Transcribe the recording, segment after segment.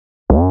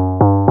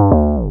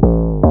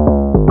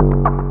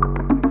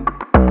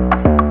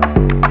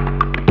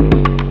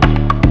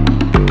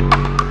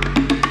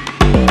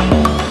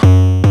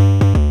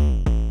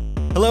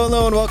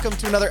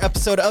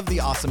episode of the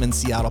Awesome in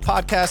Seattle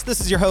podcast.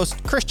 This is your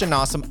host, Christian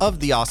Nossum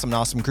of the Awesome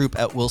Nossum Group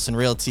at Wilson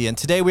Realty. And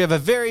today we have a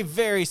very,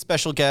 very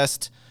special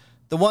guest,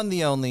 the one,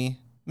 the only,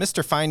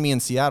 Mr. Find Me in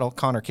Seattle,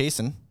 Conner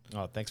Cayson.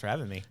 Oh, thanks for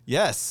having me.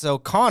 Yes. So,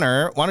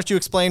 Conner, why don't you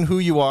explain who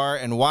you are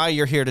and why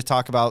you're here to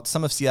talk about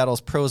some of Seattle's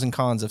pros and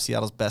cons of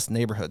Seattle's best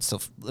neighborhoods. So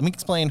let me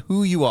explain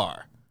who you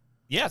are.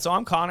 Yeah, so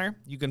I'm Conner.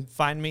 You can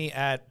find me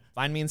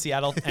in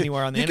Seattle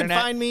anywhere on the internet. You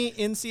can find me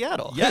in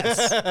Seattle. Yes.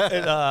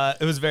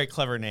 It was a very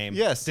clever name.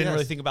 Yes. Didn't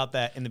really think about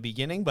that in the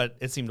beginning, but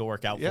it seemed to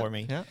work out for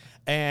me. Yeah.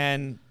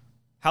 And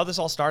how this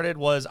all started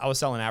was I was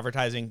selling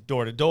advertising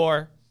door to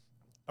door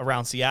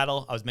around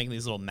Seattle. I was making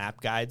these little map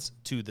guides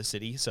to the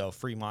city. So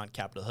Fremont,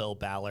 Capitol Hill,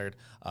 Ballard,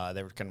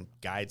 they were kind of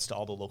guides to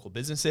all the local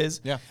businesses.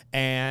 Yeah.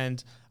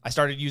 And I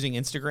started using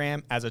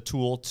Instagram as a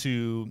tool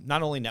to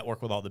not only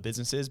network with all the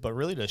businesses, but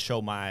really to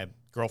show my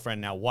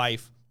girlfriend, now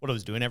wife, what I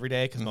was doing every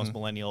day, because most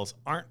millennials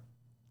aren't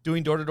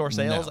doing door-to-door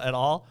sales at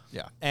all.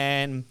 Yeah.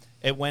 And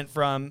it went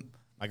from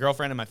my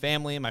girlfriend and my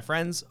family and my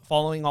friends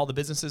following all the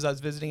businesses I was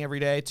visiting every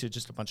day to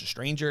just a bunch of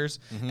strangers.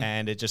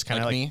 And it just kind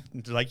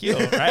of like you,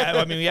 right?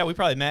 I mean, yeah, we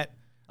probably met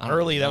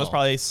early. That was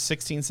probably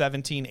 16,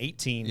 17,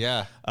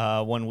 18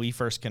 when we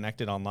first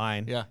connected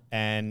online. Yeah.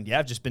 And yeah,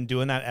 I've just been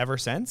doing that ever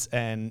since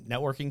and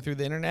networking through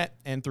the internet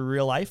and through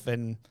real life.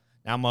 And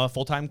now I'm a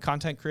full-time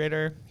content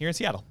creator here in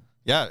Seattle.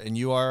 Yeah, and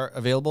you are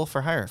available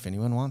for hire if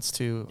anyone wants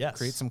to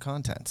create some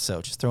content.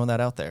 So just throwing that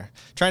out there.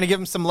 Trying to give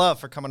him some love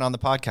for coming on the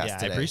podcast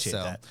today. I appreciate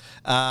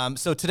that.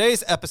 So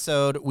today's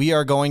episode, we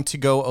are going to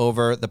go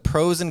over the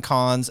pros and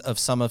cons of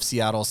some of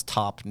Seattle's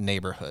top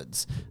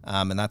neighborhoods.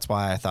 And that's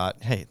why I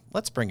thought, hey,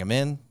 let's bring him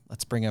in.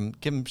 Let's bring him,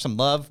 give him some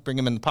love, bring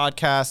him in the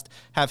podcast,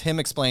 have him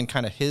explain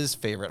kind of his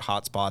favorite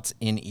hotspots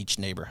in each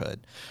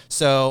neighborhood.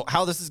 So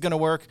how this is going to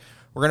work,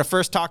 we're going to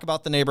first talk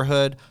about the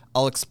neighborhood.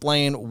 I'll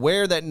explain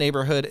where that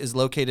neighborhood is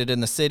located in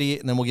the city,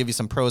 and then we'll give you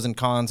some pros and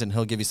cons, and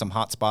he'll give you some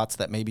hot spots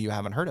that maybe you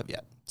haven't heard of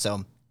yet.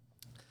 So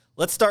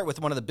let's start with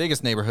one of the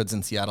biggest neighborhoods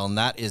in Seattle, and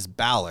that is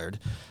Ballard.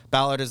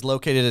 Ballard is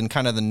located in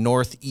kind of the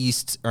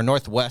northeast or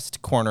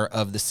northwest corner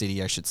of the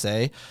city, I should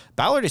say.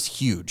 Ballard is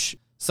huge.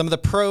 Some of the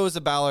pros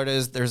of Ballard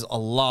is there's a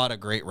lot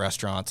of great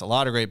restaurants, a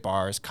lot of great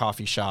bars,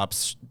 coffee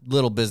shops,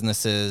 little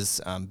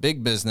businesses,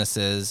 big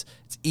businesses.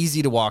 It's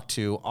easy to walk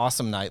to,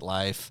 awesome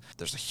nightlife.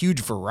 There's a huge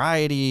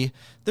variety.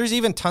 There's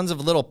even tons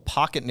of little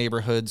pocket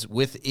neighborhoods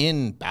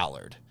within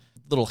Ballard.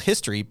 Little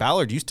history,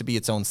 Ballard used to be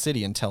its own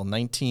city until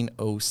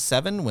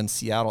 1907 when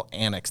Seattle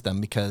annexed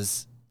them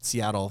because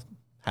Seattle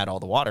had all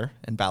the water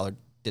and Ballard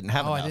didn't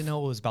have enough. I didn't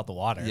know it was about the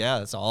water.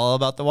 Yeah, it's all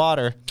about the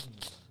water.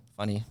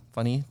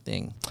 Funny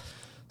thing.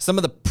 Some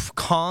of the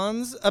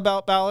cons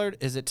about Ballard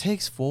is it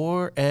takes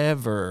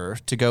forever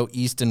to go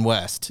east and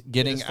west.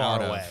 Getting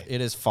out of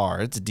it is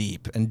far. It's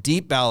deep. And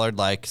deep Ballard,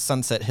 like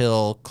Sunset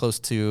Hill, close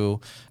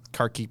to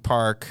Carkeek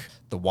Park,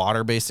 the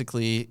water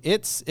basically,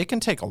 it can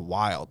take a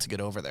while to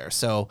get over there.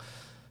 So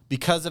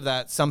because of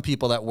that, some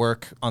people that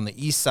work on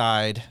the east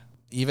side,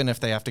 even if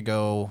they have to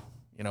go,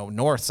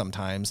 north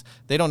sometimes,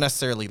 they don't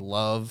necessarily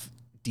love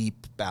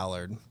deep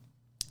Ballard,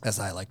 as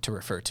I like to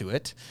refer to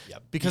it,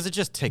 because it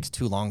just takes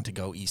too long to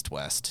go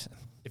east-west.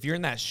 If you're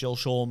in that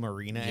Shilshole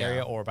Marina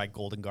area or by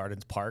Golden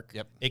Gardens Park,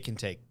 it can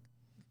take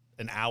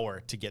an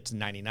hour to get to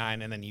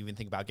 99, and then you even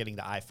think about getting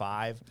to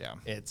I-5. Yeah.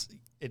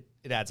 It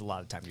adds a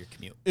lot of time to your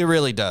commute. It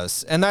really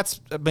does. And that's,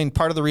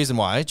 part of the reason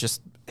why,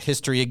 just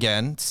history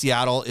again,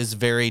 Seattle is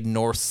very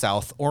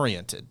north-south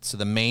oriented. So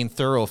the main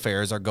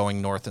thoroughfares are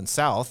going north and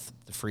south,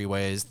 the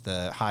freeways,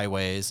 the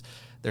highways.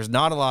 There's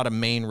not a lot of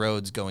main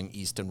roads going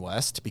east and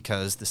west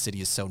because the city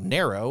is so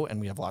narrow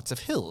and we have lots of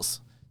hills.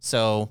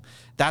 So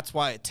that's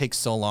why it takes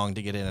so long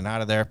to get in and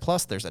out of there.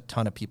 Plus, there's a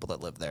ton of people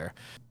that live there.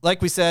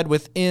 Like we said,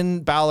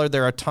 within Ballard,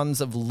 there are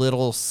tons of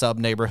little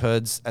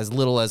sub-neighborhoods, as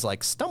little as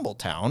like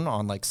Stumbletown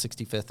on like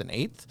 65th and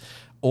 8th,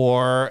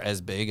 or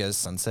as big as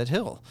Sunset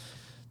Hill.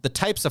 The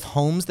types of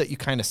homes that you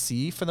kind of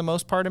see for the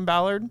most part in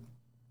Ballard,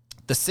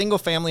 the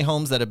single-family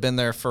homes that have been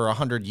there for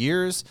 100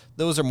 years,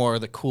 those are more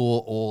of the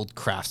cool old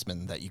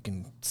craftsmen that you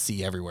can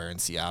see everywhere in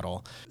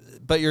Seattle.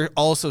 But you're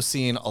also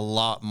seeing a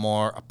lot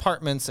more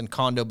apartments and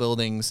condo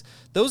buildings.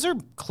 Those are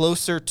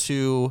closer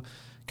to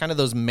kind of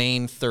those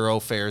main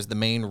thoroughfares, the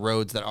main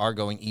roads that are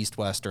going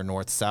east-west or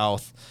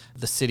north-south.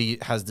 The city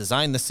has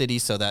designed the city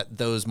so that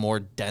those more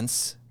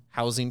dense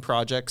housing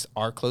projects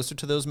are closer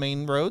to those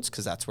main roads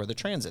because that's where the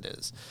transit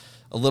is.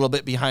 A little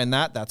bit behind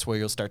that, that's where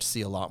you'll start to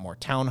see a lot more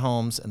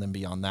townhomes. And then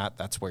beyond that,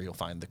 that's where you'll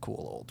find the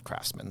cool old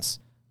craftsmen's.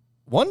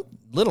 One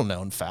little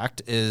known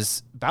fact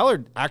is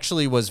Ballard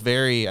actually was I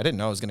didn't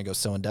know I was going to go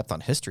so in depth on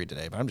history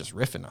today, but I'm just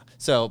riffing.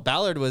 So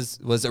Ballard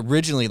was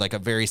originally like a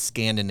very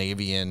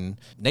Scandinavian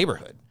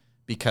neighborhood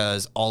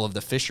because all of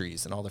the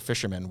fisheries and all the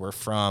fishermen were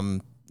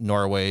from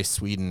Norway,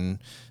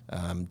 Sweden,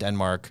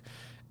 Denmark.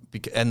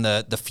 And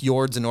the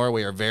fjords in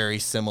Norway are very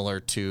similar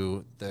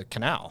to the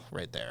canal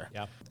right there.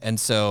 Yeah. And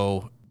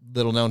so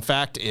little known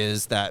fact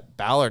is that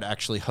Ballard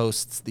actually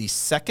hosts the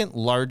second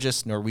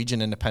largest Norwegian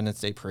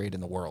Independence Day parade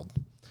in the world.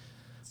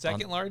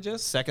 Second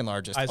largest? Second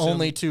largest,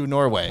 only to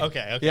Norway.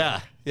 Okay.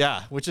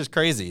 Yeah, which is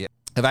crazy.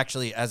 I've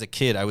actually, as a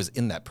kid, I was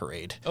in that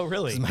parade. Oh,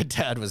 really? 'Cause my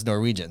dad was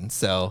Norwegian,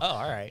 so. Oh,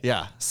 all right.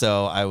 Yeah,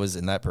 so I was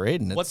in that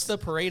parade. And What's the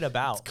parade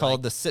about? It's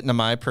called the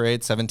Sitnamai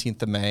Parade,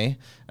 17th of May.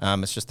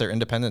 It's just their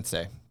Independence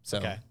Day. So,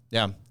 okay.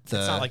 Yeah. It's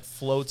not like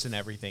floats and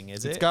everything,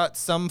 is it? It's got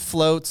some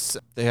floats.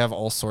 They have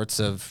all sorts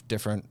of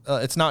different.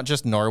 It's not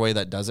just Norway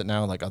that does it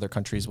now. Like other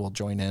countries will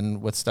join in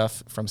with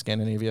stuff from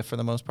Scandinavia for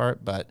the most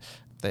part, but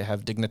they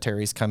have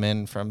dignitaries come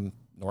in from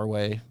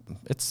Norway.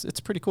 It's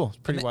pretty cool. It's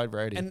pretty wide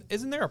variety. And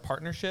isn't there a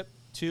partnership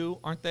too?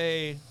 Aren't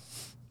they?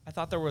 I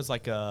thought there was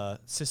like a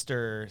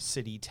sister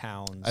city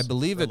towns. I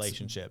believe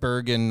relationship. It's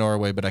Bergen,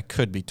 Norway, but I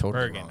could be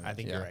totally Bergen. wrong. I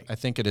think you're right. I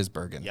think it is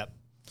Bergen. Yep.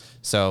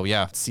 So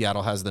yeah,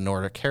 Seattle has the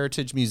Nordic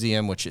Heritage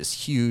Museum, which is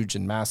huge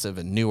and massive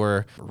and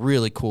newer.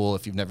 Really cool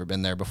if you've never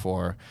been there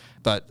before.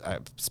 But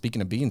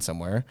speaking of being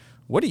somewhere,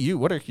 what are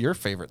your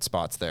favorite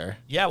spots there?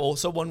 Yeah, well,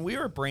 so when we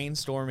were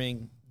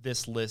brainstorming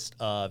this list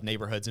of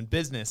neighborhoods and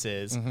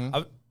businesses,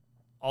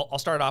 I'll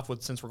start off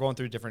with, since we're going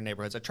through different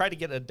neighborhoods, I try to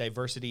get a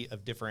diversity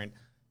of different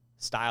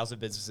styles of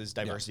businesses,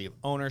 diversity of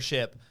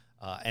ownership.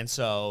 And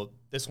so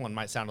this one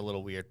might sound a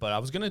little weird, but I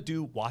was going to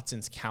do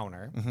Watson's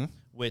Counter,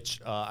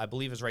 which I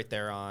believe is right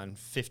there on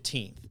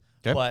 15th.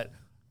 Okay. But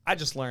I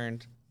just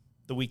learned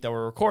the week that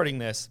we're recording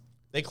this,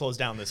 they closed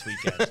down this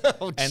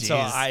weekend. And so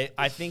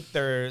I think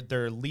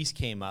their lease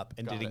came up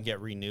and didn't get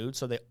renewed.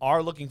 So they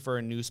are looking for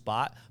a new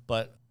spot.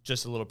 But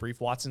just a little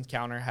brief, Watson's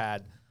Counter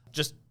had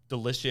just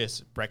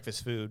delicious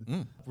breakfast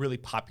food, really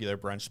popular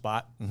brunch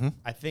spot.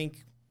 I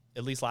think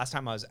at least last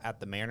time I was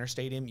at the Mariner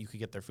Stadium, you could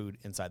get their food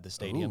inside the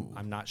stadium. Ooh.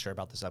 I'm not sure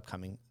about this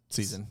upcoming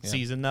season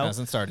though.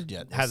 Hasn't started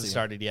yet. Hasn't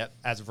started yet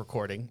as of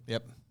recording.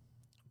 Yep.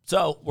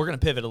 So we're going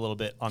to pivot a little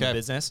bit on the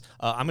business.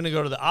 I'm going to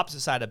go to the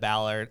opposite side of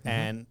Ballard,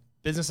 and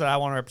business that I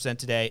want to represent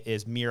today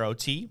is Miro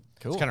Tea.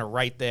 Cool. It's kind of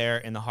right there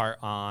in the heart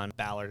on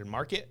Ballard and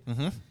Market.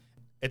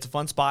 It's a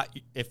fun spot.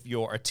 If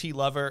you're a tea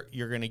lover,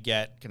 you're going to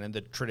get kind of the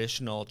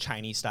traditional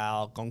Chinese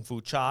style Gong Fu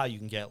Cha. You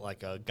can get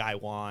like a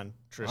Gaiwan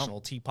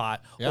traditional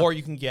teapot, or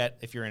you can get,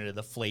 if you're into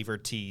the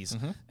flavored teas,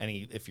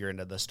 if you're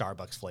into the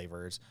Starbucks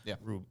flavors,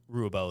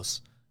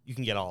 Rooibos, you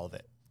can get all of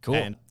it. Cool.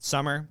 And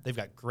summer, they've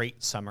got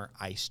great summer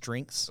ice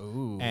drinks.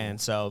 Ooh. And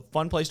so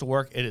fun place to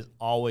work. It is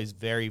always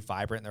very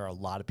vibrant. There are a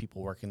lot of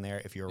people working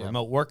there. If you're a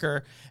remote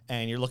worker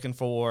and you're looking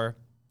for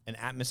an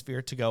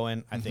atmosphere to go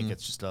in, I think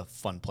it's just a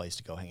fun place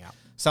to go hang out.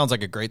 Sounds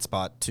like a great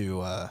spot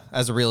to,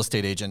 as a real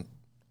estate agent,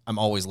 I'm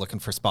always looking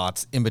for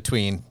spots in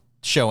between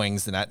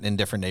showings in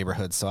different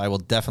neighborhoods. So I will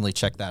definitely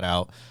check that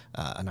out.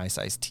 A nice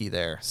iced tea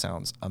there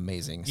sounds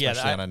amazing,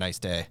 especially on a nice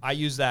day. I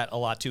use that a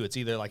lot too. It's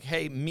either like,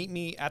 hey, meet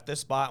me at this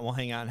spot and we'll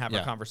hang out and have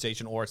a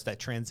conversation, or it's that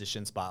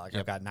transition spot. Like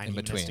I've got 90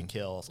 minutes to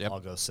kill, so I'll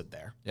go sit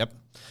there. Yep.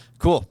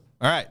 Cool.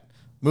 All right.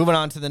 Moving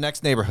on to the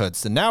next neighborhood.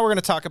 So now we're going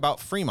to talk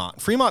about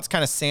Fremont. Fremont's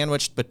kind of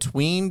sandwiched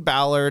between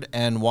Ballard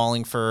and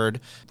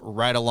Wallingford,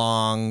 right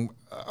along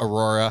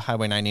Aurora,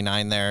 Highway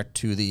 99 there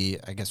to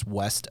the, I guess,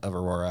 west of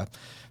Aurora.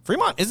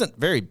 Fremont isn't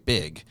very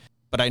big,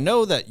 but I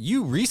know that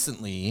you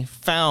recently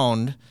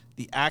found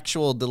the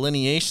actual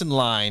delineation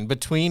line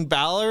between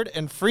Ballard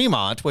and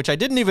Fremont, which I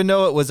didn't even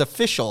know it was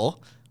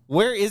official.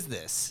 Where is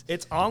this?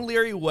 It's on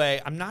Leary Way.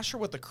 I'm not sure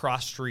what the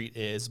cross street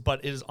is,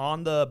 but it is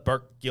on the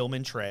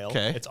Burke-Gilman Trail.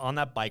 Okay. It's on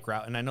that bike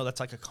route, and I know that's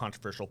like a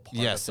controversial part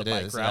of the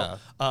bike route.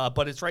 Yeah.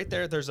 But it's right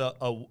there. There's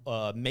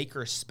a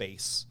maker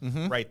space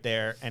right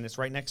there, and it's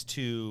right next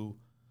to...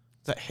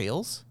 Is that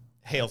Hales?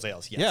 Hales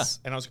Ales, yes.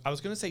 Yeah. And I was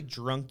going to say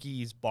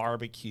Drunky's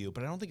Barbecue,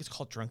 but I don't think it's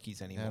called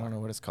Drunky's anymore. I don't know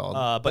what it's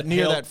called. But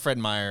near that Fred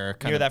Meyer.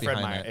 Near that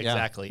Fred Meyer,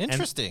 exactly. Yeah.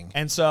 Interesting.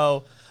 And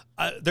so...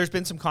 there's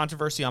been some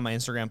controversy on my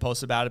Instagram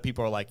posts about it.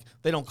 People are like,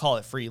 they don't call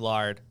it free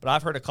lard, but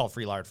I've heard it called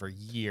free lard for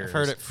years. I've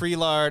heard it free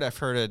lard. I've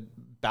heard it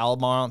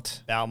Balmont.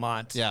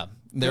 Yeah.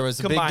 There was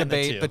a big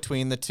debate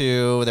between the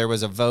two. There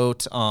was a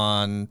vote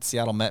on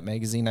Seattle Met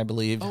Magazine, I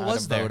believe.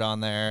 Was there? Vote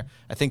on there.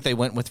 I think they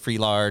went with free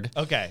lard.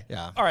 Okay.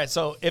 Yeah. All right.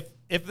 So if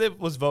it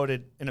was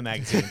voted in a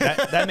magazine,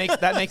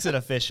 that makes it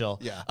official.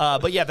 Yeah.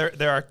 But yeah,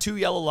 there are two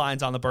yellow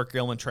lines on the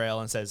Burke-Gilman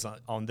Trail, and says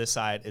on this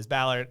side is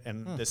Ballard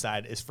and this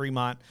side is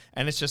Fremont,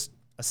 and it's just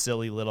a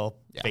silly little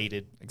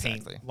faded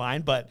paint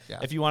line. But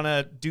if you want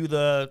to do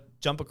the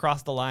jump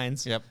across the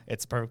lines,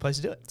 it's a perfect place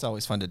to do it. It's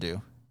always fun to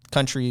do.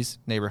 Countries,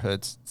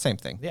 neighborhoods, same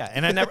thing. Yeah,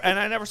 and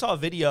I never saw a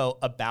video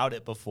about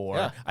it before.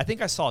 Yeah. I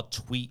think I saw a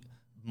tweet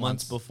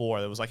months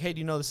before that was like, hey, do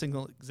you know this thing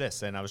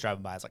exists? And I was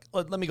driving by. I was like,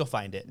 let me go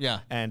find it. Yeah.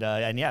 And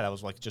that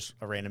was like just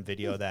a random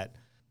video that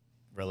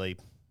really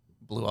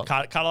blew up.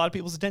 Caught a lot of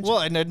people's attention. Well,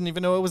 I didn't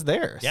even know it was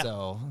there. Yeah.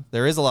 So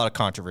there is a lot of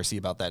controversy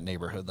about that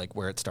neighborhood, like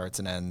where it starts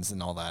and ends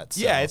and all that.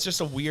 So. Yeah, it's just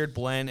a weird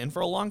blend. And for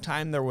a long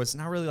time, there was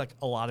not really like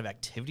a lot of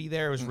activity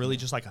there. It was really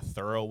just like a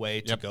thorough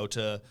way to go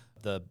to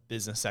the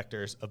business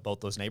sectors of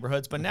both those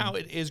neighborhoods. But now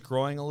it is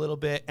growing a little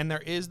bit. And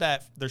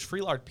there's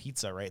Free Lard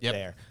Pizza right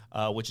there,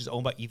 which is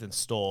owned by Ethan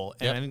Stoll.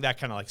 And I think that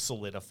kind of like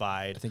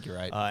solidified. I think you're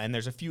right. And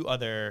there's a few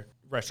other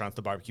restaurants,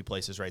 the barbecue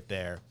places right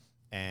there.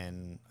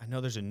 And I know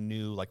there's a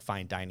new like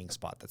fine dining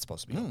spot that's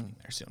supposed to be opening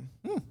there soon.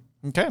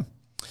 Okay.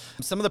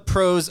 Some of the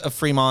pros of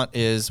Fremont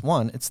is,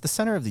 one, it's the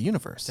center of the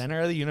universe.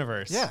 Center of the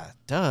universe. Yeah,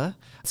 duh.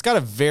 It's got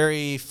a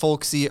very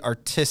folksy,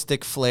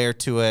 artistic flair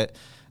to it.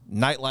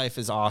 Nightlife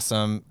is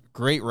awesome.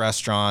 Great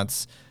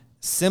restaurants.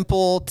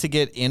 Simple to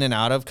get in and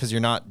out of because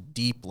you're not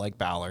deep like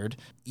Ballard.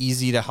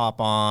 Easy to hop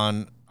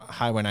on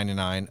Highway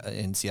 99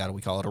 in Seattle.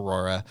 We call it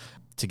Aurora.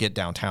 To get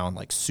downtown,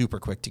 like super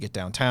quick to get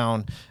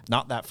downtown.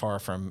 Not that far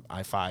from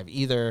I-5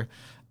 either.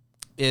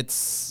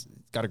 It's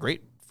got a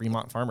great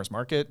Fremont Farmers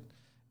Market,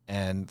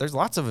 and there's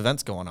lots of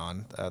events going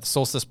on. The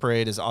Solstice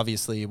Parade is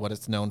obviously what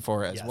it's known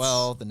for as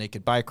well. The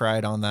naked bike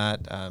ride on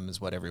that is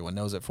what everyone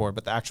knows it for,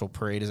 but the actual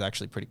parade is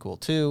actually pretty cool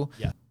too.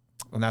 Yeah.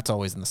 And that's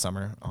always in the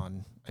summer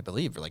on, I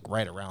believe, like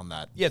right around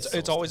that. Yeah,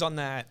 it's always on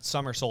that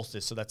summer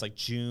solstice. So that's like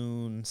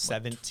June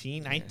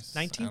 17th,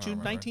 19th,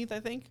 June 19th, I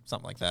think.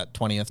 Something like that,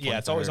 20th. Yeah,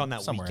 it's always on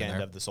that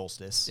weekend of the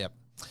solstice. Yep.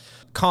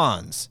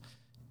 Cons.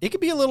 It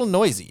could be a little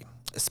noisy,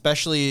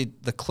 especially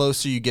the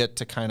closer you get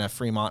to kind of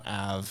Fremont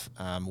Ave,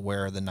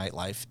 where the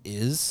nightlife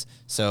is.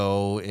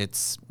 So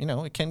it's,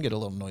 it can get a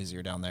little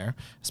noisier down there,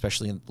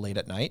 especially late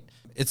at night.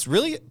 It's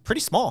really pretty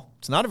small.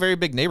 It's not a very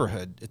big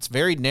neighborhood. It's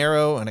very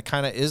narrow, and it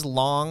kind of is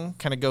long,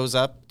 kind of goes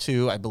up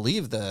to, I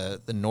believe the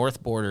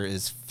north border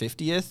is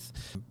 50th,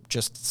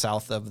 just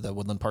south of the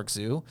Woodland Park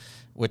Zoo,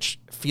 which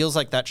feels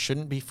like that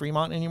shouldn't be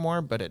Fremont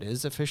anymore, but it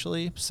is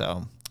officially.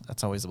 So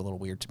that's always a little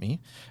weird to me.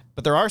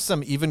 But there are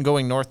some even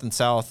going north and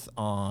south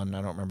on,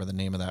 I don't remember the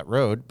name of that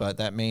road, but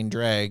that main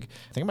drag,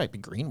 I think it might be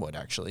Greenwood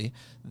actually.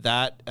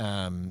 That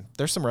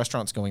there's some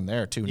restaurants going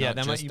there too. Yeah,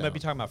 you might be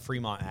talking about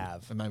Fremont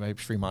Ave. It might be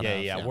Fremont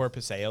Ave. Yeah, where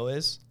Paseo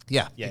is.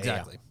 Yeah,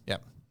 exactly. Yeah.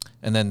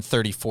 And then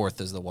 34th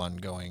is the one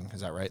going,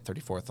 is that right?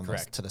 34th on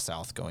to the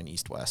south going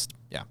east-west.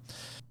 Yeah.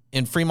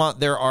 In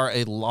Fremont, there are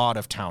a lot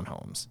of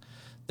townhomes.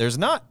 There's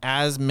not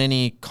as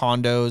many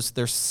condos.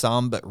 There's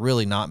some, but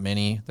really not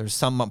many. There's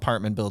some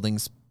apartment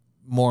buildings,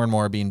 more and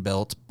more being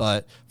built,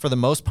 but for the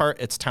most part,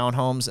 it's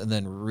townhomes and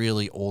then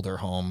really older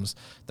homes.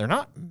 They're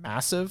not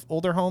massive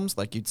older homes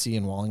like you'd see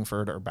in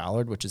Wallingford or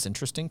Ballard, which is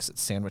interesting because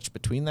it's sandwiched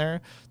between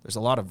there. There's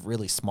a lot of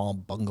really small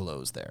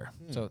bungalows there.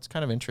 So it's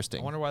kind of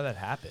interesting. I wonder why that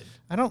happened.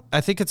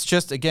 I think it's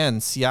just,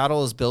 again,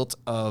 Seattle is built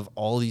of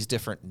all these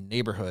different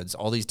neighborhoods,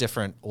 all these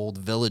different old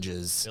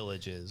villages.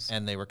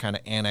 And they were kind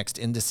of annexed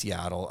into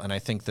Seattle. And I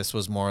think this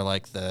was more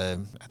like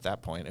at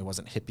that point, it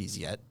wasn't hippies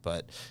yet,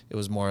 but it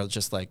was more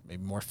just like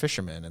maybe more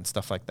fishermen and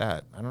stuff like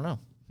that. I don't know.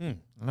 I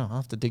don't know. I'll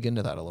have to dig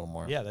into that a little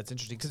more. Yeah, that's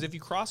interesting. Because if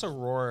you cross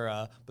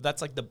Aurora, but that's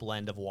like the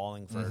blend of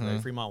Wallingford,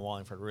 right? Fremont,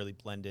 Wallingford really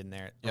blend in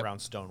there around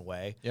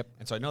Stoneway. Yep.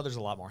 And so I know there's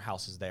a lot more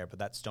houses there, but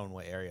that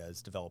Stoneway area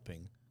is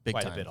developing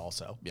quite a bit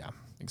also. Yeah,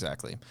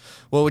 exactly.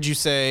 What would you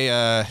say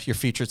your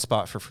featured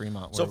spot for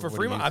Fremont? So for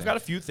Fremont, I've got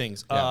a few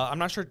things. I'm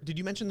not sure. Did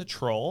you mention the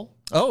Troll?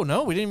 Oh,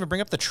 no. We didn't even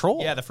bring up the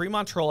Troll. Yeah, the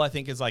Fremont Troll, I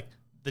think, is like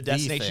the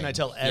destination. I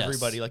tell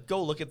everybody, like,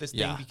 go look at this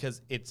thing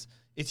because it's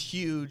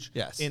huge.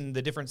 Yes. In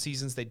the different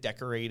seasons, they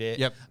decorate it.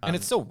 Yep. And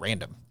it's so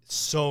random.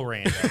 So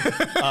random.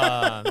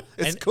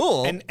 It's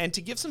cool. And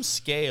to give some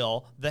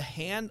scale, the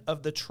hand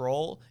of the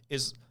troll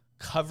is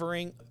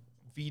covering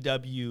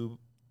VW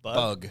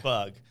bug.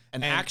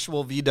 An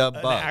actual VW bug.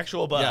 An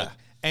actual bug. Yeah.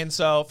 And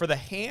so for the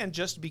hand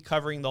just to be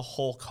covering the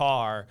whole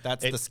car.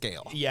 That's the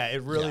scale. Yeah,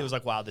 it really was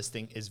like, wow, this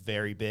thing is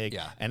very big.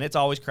 Yeah. And it's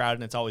always crowded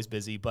and it's always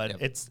busy,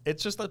 but it's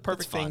just the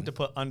perfect thing to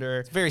put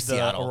under very the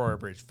Seattle. Aurora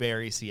Bridge.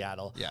 Very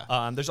Seattle.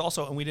 Yeah. There's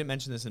also, and we didn't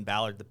mention this in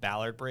Ballard, the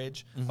Ballard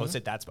Bridge. I would say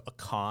that's a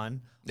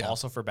con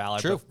also for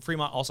Ballard. True. But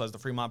Fremont also has the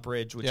Fremont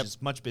Bridge, which is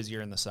much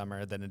busier in the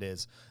summer than it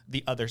is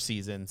the other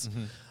seasons.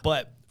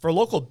 But for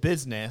local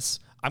business,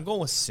 I'm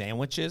going with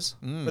sandwiches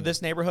for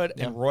this neighborhood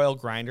and Royal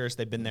Grinders.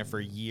 They've been there for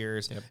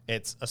years.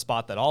 It's a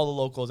spot that all the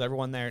locals,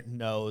 everyone there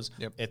knows.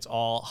 It's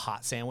all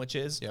hot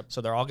sandwiches. So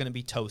they're all going to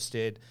be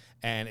toasted.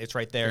 And it's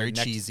right there. Very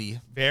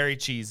cheesy. Very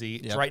cheesy.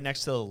 It's right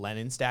next to the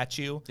Lenin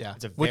statue. Yeah.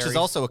 It's which is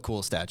also a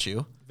cool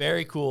statue.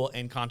 Very cool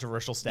and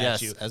controversial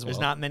statue. Yes, as well. There's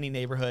not many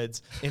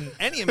neighborhoods in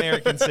any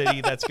American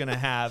city that's going to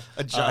have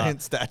a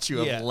giant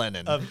statue of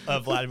Lenin. Of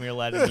Vladimir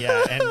Lenin,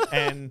 yeah.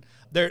 And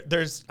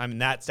there's, I mean,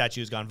 that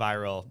statue has gone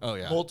viral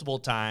multiple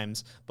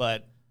times,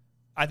 but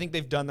I think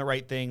they've done the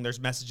right thing. There's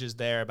messages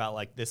there about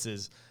like, this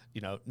is,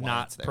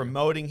 not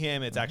promoting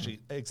him. It's actually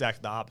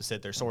exactly the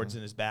opposite. There's swords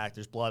in his back.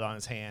 There's blood on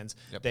his hands.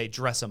 They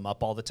dress him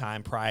up all the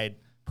time. Pride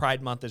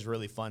Month is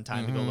really fun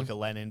time to go look at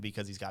Lenin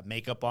because he's got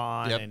makeup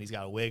on and he's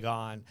got a wig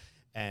on.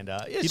 And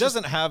he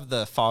doesn't have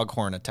the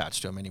foghorn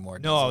attached to him anymore.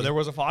 No, there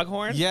was a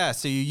foghorn? Yeah,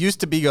 so you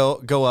used to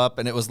go up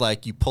and it was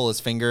like you pull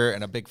his finger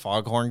and a big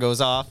foghorn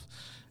goes off.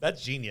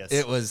 That's genius.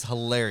 It was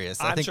hilarious.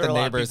 I think sure the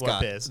neighbors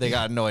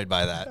got annoyed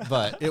by that,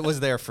 but it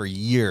was there for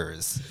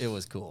years. It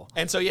was cool.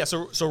 And so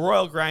so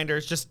Royal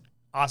Grinders, just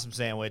awesome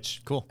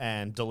sandwich, cool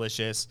and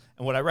delicious.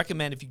 And what I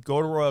recommend if you go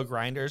to Royal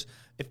Grinders,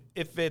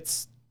 if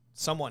it's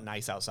somewhat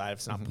nice outside, if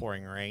it's not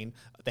pouring rain,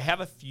 they have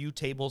a few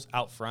tables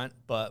out front.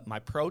 But my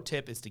pro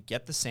tip is to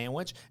get the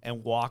sandwich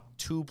and walk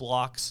 2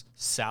 blocks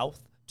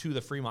south to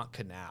the Fremont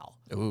Canal.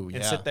 Ooh,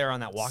 and sit there on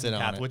that walking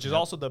path, which is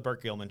also the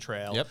Burke-Gilman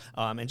Trail. Yep.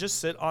 And just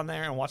sit on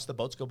there and watch the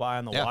boats go by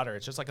on the water.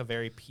 It's just like a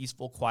very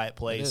peaceful, quiet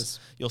place.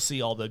 You'll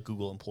see all the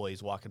Google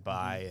employees walking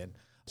by, and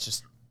it's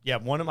just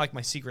one of like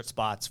my secret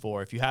spots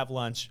for if you have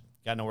lunch,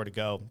 got nowhere to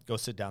go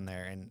sit down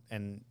there,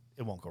 and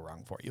it won't go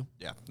wrong for you.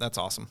 Yeah, that's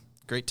awesome.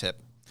 Great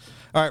tip.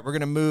 All right, we're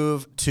going to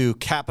move to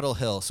Capitol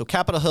Hill. So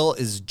Capitol Hill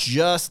is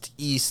just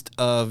east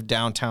of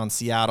downtown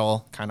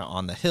Seattle, kind of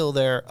on the hill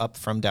there, up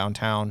from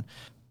downtown.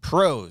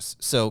 Pros.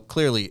 So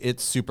clearly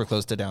it's super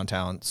close to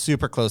downtown,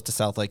 super close to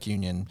South Lake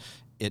Union.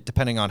 It,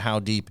 depending on how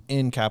deep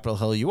in Capitol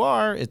Hill you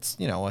are, it's, a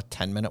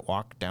 10-minute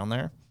walk down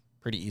there.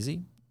 Pretty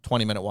easy.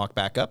 20-minute walk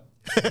back up.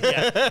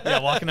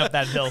 Walking up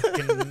that hill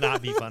can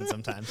not be fun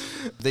sometimes.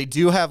 They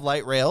do have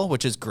light rail,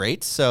 which is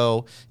great.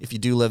 So if you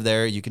do live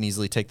there, you can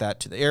easily take that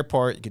to the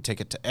airport. You can take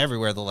it to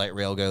everywhere the light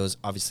rail goes.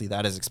 Obviously,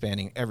 that is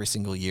expanding every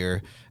single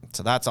year.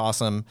 So that's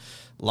awesome.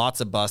 Lots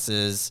of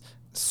buses,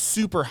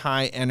 super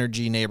high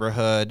energy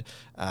neighborhood.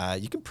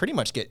 You can pretty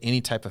much get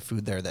any type of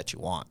food there that you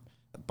want.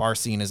 The bar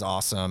scene is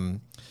awesome.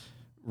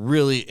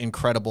 Really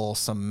incredible.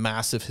 Some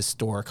massive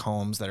historic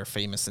homes that are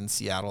famous in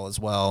Seattle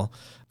as well.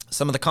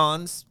 Some of the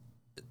cons,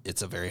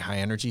 it's a very high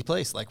energy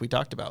place, like we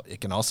talked about.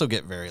 It can also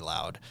get very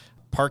loud.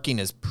 Parking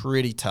is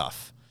pretty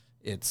tough.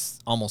 It's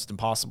almost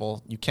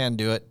impossible. You can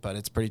do it, but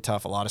it's pretty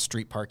tough. A lot of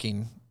street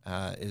parking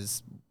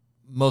is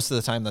most of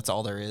the time that's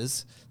all there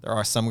is. There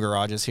are some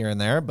garages here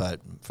and there, but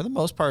for the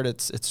most part,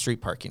 it's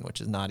street parking, which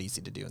is not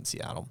easy to do in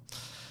Seattle.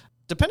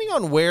 Depending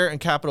on where in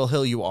Capitol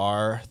Hill you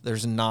are,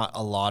 there's not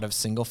a lot of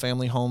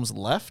single-family homes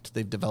left.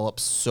 They've developed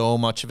so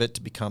much of it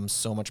to become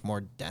so much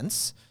more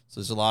dense. So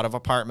there's a lot of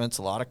apartments,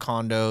 a lot of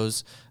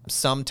condos,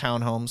 some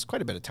townhomes,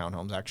 quite a bit of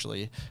townhomes,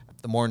 actually.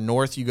 The more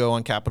north you go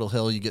on Capitol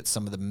Hill, you get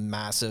some of the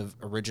massive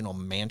original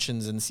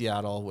mansions in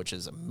Seattle, which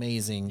is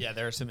amazing. Yeah,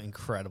 there are some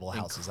incredible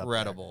houses up there.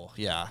 Incredible,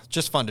 yeah.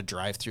 Just fun to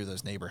drive through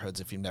those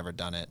neighborhoods if you've never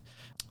done it.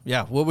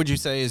 Yeah, what would you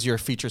say is your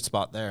featured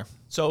spot there?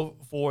 So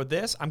for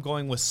this, I'm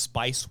going with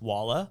Spice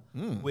Walla,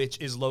 which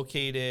is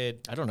located...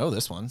 I don't know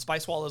this one.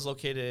 Spice Walla is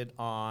located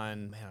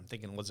on... I'm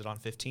thinking, was it on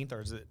 15th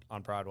or is it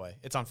on Broadway?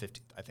 It's on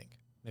 15th, I think.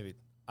 Maybe...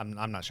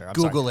 I'm not sure.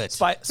 Google it.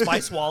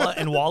 Spice Walla,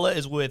 and Walla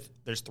is with,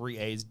 there's 3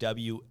 A's,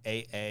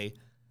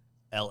 Waalla,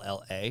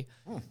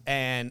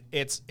 and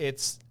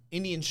it's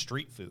Indian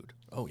street food.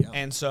 Oh, yeah.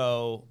 And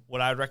so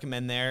what I would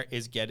recommend there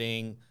is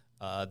getting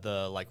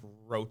the like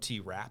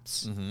roti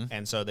wraps.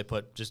 And so they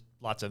put just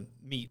lots of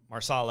meat,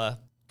 marsala,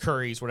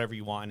 curries, whatever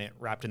you want in it,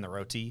 wrapped in the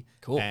roti.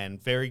 Cool.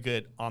 And very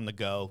good on the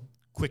go,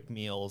 quick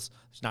meals.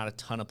 There's not a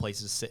ton of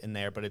places sitting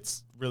there, but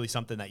it's really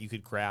something that you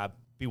could grab,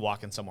 be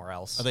walking somewhere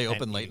else. Are they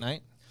open late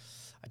night?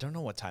 I don't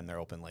know what time they're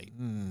open late.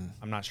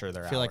 I'm not sure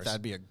their hours. I feel like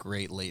that'd be a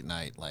great late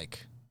night,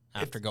 like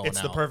after going out.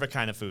 It's the perfect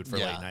kind of food for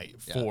late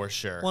night, for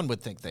sure. One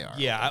would think they are.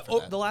 Yeah.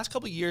 The last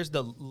couple of years,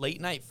 the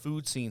late night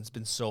food scene's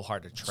been so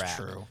hard to track.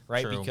 True.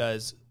 Right? True.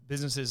 Because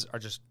businesses are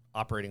just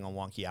operating on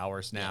wonky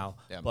hours now.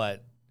 Yeah.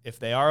 But if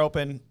they are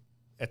open,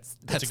 it's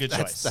a good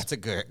choice. That's a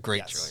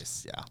great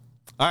choice. Yeah.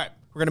 All right.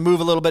 We're going to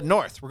move a little bit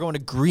north. We're going to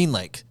Green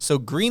Lake. So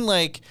Green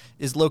Lake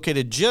is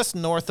located just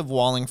north of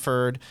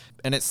Wallingford,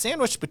 and it's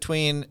sandwiched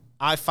between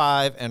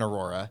I-5 and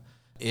Aurora.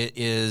 It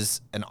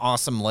is an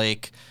awesome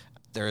lake.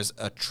 There's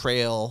a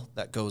trail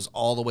that goes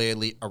all the way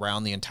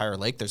around the entire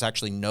lake. There's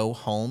actually no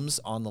homes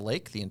on the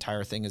lake. The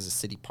entire thing is a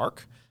city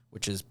park,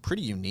 which is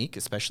pretty unique,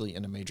 especially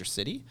in a major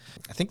city.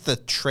 I think the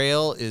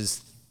trail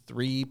is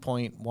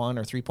 3.1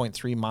 or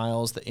 3.3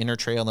 miles, the inner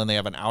trail. And then they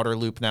have an outer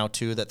loop now,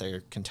 too, that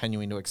they're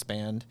continuing to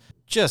expand.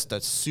 Just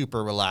a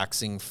super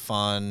relaxing,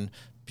 fun,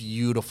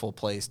 beautiful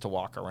place to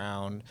walk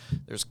around.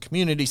 There's a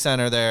community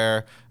center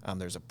there.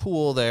 There's a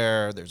pool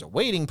there. There's a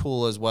wading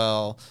pool as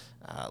well.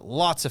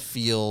 Lots of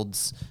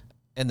fields.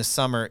 In the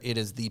summer, it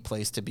is the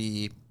place to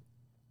be.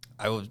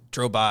 I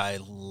drove by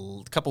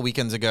a couple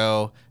weekends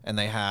ago, and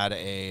they had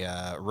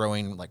a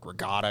rowing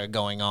regatta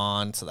going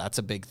on, so that's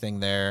a big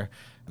thing there.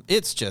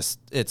 It's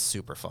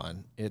super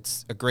fun.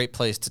 It's a great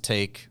place to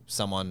take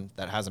someone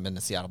that hasn't been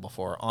to Seattle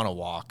before on a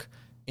walk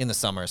in the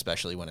summer,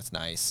 especially when it's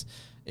nice.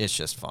 It's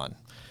just fun.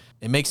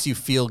 It makes you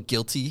feel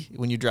guilty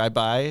when you drive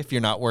by if you're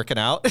not working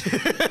out.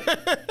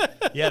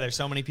 Yeah, there's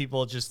so many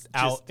people just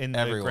out in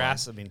the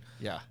grass. I mean,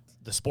 yeah.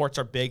 The sports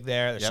are big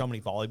there. There's so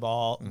many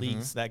volleyball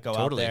leagues that go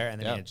out there,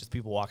 and then just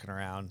people walking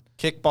around.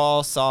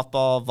 Kickball,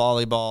 softball,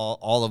 volleyball,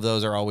 all of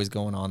those are always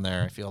going on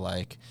there, I feel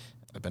like.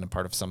 I've been a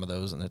part of some of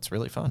those, and it's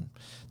really fun.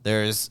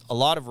 There's a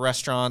lot of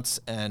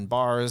restaurants and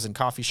bars and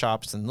coffee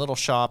shops and little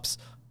shops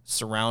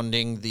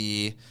surrounding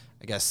the,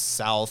 I guess,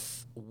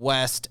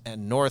 southwest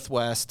and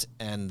northwest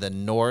and the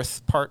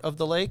north part of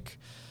the lake.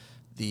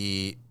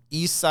 The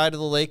east side of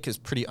the lake is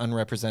pretty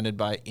unrepresented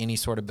by any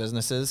sort of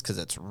businesses because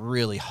it's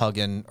really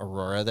hugging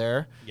Aurora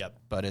there. Yep.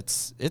 But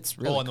it's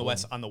really on the cool.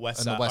 west side. On the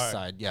west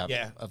side,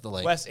 of the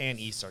lake. West and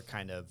east are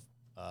kind of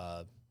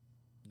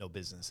no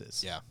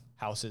businesses. Yeah.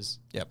 Houses.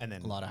 Yep. And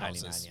then a lot of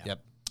houses. Yeah.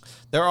 Yep.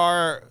 There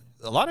are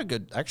a lot of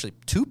good, actually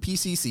 2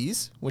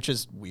 PCCs, which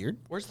is weird.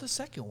 Where's the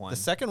second one? The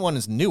second one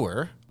is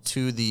newer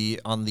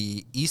on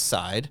the east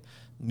side.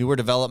 newer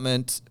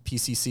development,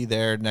 PCC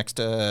there next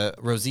to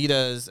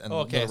Rosita's. And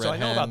okay, so I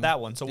know about that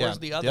one. So where's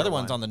the other one? The other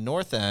one's on the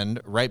north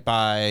end, right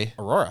by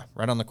Aurora,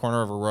 right on the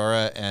corner of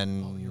Aurora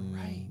and you're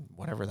right.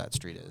 whatever that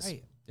street is.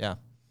 Right. Yeah.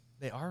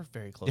 They are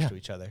very close to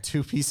each other.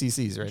 2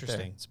 PCCs right there.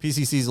 Interesting. So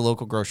PCC is a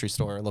local grocery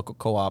store, a local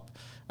co-op,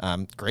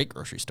 great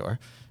grocery store.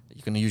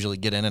 You can usually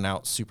get in and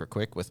out super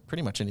quick with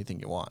pretty much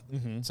anything you want.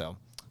 So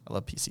I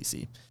love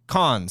PCC.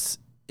 Cons,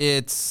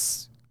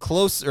 it's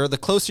closer. The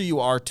closer you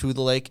are to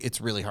the lake,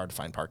 it's really hard to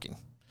find parking.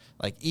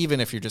 Like even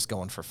if you're just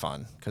going for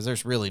fun, because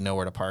there's really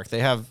nowhere to park. They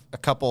have a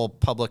couple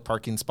public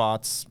parking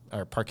spots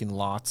or parking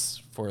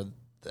lots for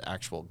the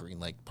actual Green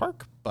Lake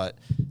Park, but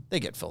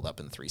they get filled up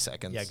in 3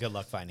 seconds. Yeah, good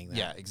luck finding that.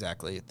 Yeah,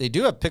 exactly. They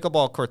do have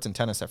pickleball courts and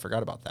tennis. I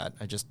forgot about that.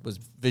 I just was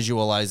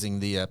visualizing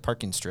the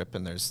parking strip,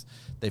 and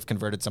they've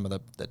converted some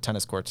of the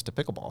tennis courts to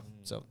pickleball.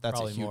 So that's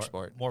probably a huge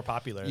sport. More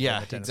popular Yeah,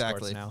 than the tennis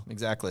exactly. courts now.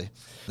 Exactly.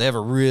 They have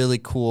a really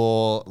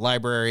cool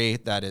library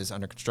that is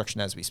under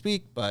construction as we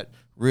speak, but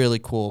really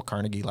cool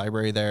Carnegie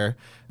Library there.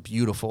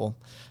 Beautiful.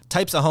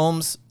 Types of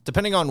homes,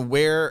 depending on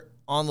where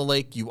on the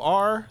lake you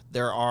are,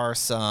 there are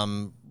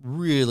some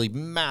really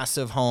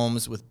massive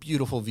homes with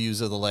beautiful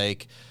views of the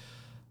lake.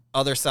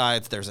 Other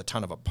sides, there's a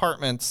ton of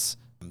apartments.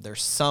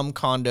 There's some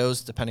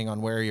condos depending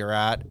on where you're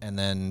at, and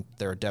then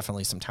there are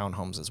definitely some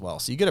townhomes as well.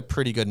 So you get a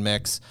pretty good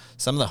mix.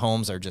 Some of the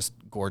homes are just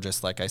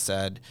gorgeous, like I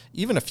said.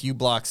 Even a few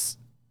blocks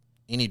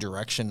any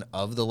direction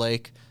of the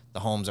lake,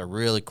 the homes are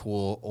really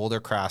cool, older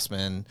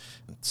craftsmen.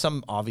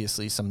 Some,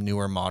 obviously, some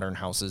newer modern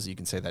houses. You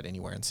can say that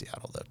anywhere in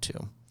Seattle, though,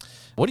 too.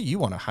 What do you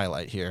want to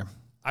highlight here?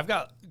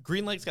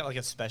 Green Lake's got like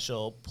a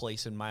special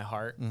place in my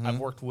heart. I've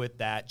worked with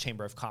that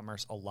Chamber of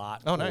Commerce a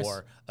lot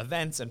for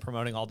events and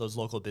promoting all those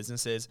local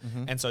businesses.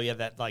 And so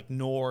that like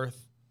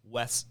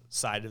northwest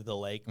side of the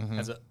lake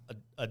has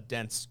a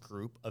dense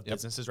group of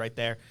businesses right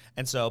there.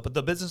 And so, but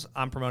the business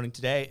I'm promoting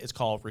today is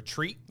called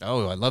Retreat.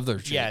 Oh, I love the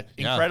Retreat. Yeah,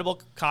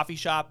 incredible coffee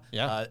shop.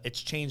 Yeah.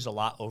 It's changed a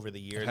lot over the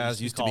years.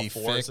 It used to be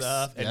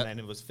Forza, and then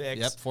it was Fix.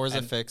 Yep,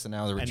 Forza, Fix, and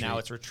now the Retreat. And now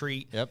it's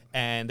Retreat. Yep.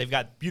 And they've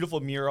got beautiful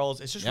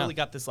murals. It's just really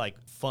got this like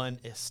fun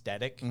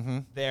aesthetic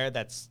there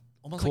that's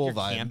almost cool like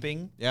you're vibe.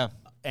 Camping. Yeah.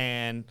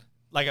 And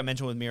like I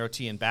mentioned with Miro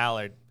T and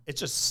Ballard, it's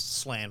just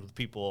slammed with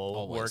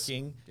people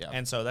working. Yeah.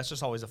 And so that's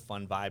just always a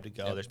fun vibe to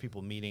go. Yep. There's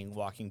people meeting,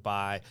 walking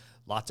by,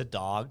 lots of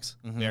dogs,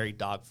 very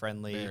dog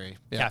friendly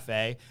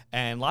cafe,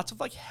 and lots of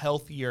like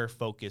healthier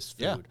focused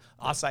food,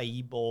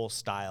 acai bowl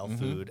style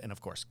food, and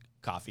of course,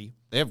 coffee.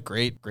 They have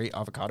great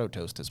avocado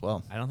toast as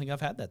well. I don't think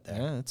I've had that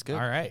there. Yeah, it's good.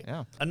 All right.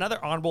 Yeah.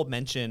 Another honorable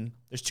mention,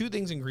 there's 2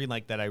 things in Green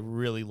Lake that I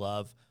really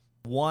love.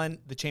 One,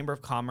 the Chamber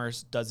of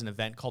Commerce does an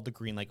event called the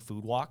Green Lake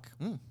Food Walk.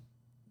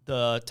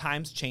 The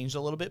times changed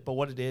a little bit, but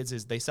what it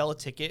is they sell a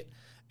ticket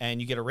and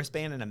you get a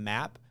wristband and a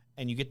map,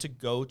 and you get to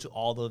go to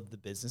all of the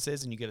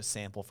businesses and you get a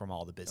sample from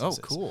all the businesses.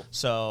 Oh, cool.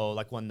 So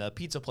like when the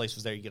pizza place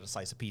was there, you get a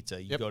slice of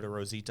pizza. You go to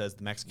Rosita's,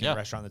 the Mexican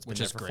restaurant that's been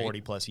there for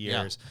 40 plus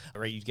years.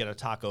 Right? You get a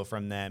taco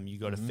from them. You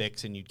go to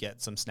Fix and you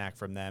get some snack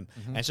from them.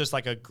 And it's just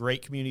like a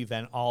great community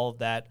event. All of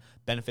that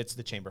benefits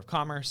the Chamber of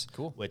Commerce,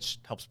 which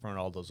helps promote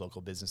all those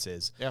local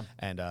businesses. Yeah.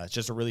 And it's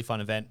just a really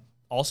fun event.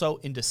 Also,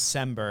 in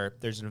December,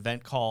 there's an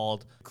event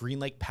called Green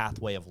Lake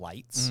Pathway of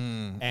Lights.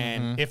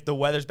 And if the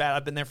weather's bad,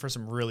 I've been there for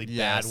some really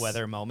bad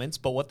weather moments.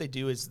 But what they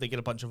do is they get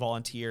a bunch of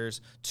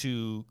volunteers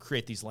to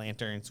create these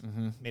lanterns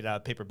made out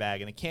of a paper bag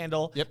and a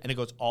candle. And it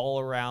goes all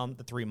around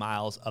the 3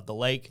 miles of the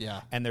lake.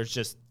 And there's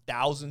just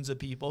thousands of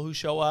people who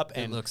show up.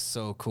 And it looks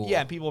so cool.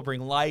 Yeah, and people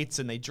bring lights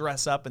and they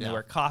dress up and they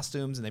wear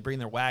costumes and they bring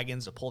their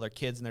wagons to pull their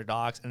kids and their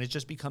dogs. And it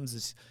just becomes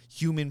this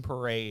human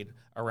parade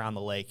around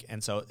the lake.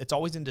 And so it's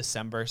always in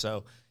December.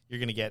 So you're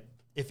going to get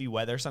iffy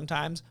weather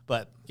sometimes,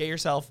 but get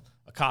yourself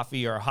a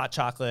coffee or a hot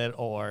chocolate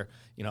or,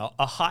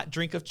 a hot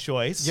drink of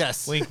choice.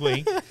 Yes. Wink,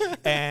 wink.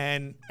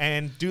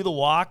 and do the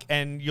walk,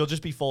 and you'll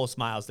just be full of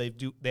smiles. They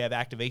have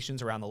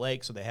activations around the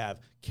lake, so they have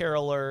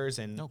carolers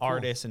and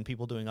artists and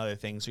people doing other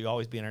things, so you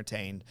always be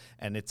entertained.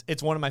 And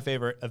it's one of my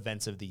favorite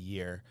events of the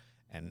year.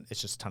 And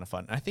it's just a ton of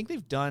fun. And I think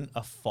they've done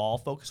a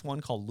fall-focused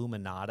one called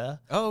Luminata.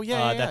 Oh,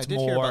 yeah. That's I did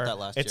hear about that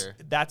last year.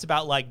 That's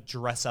about, like,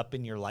 dress up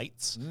in your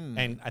lights.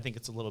 And I think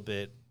it's a little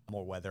bit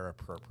more weather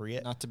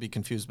appropriate. Not to be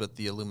confused with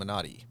the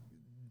Illuminati.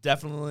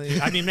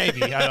 Definitely. I mean,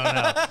 maybe.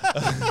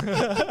 I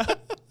don't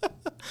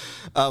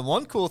know.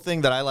 One cool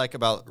thing that I like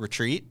about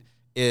Retreat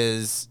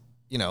is,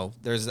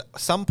 there's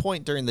some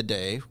point during the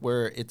day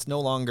where it's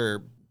no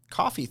longer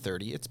coffee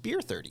 30, it's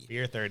beer 30.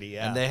 Beer 30,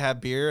 yeah. And they have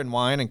beer and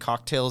wine and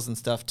cocktails and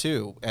stuff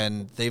too.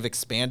 And they've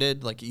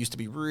expanded. Like, it used to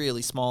be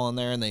really small in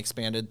there, and they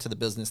expanded to the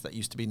business that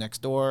used to be next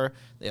door.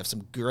 They have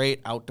some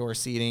great outdoor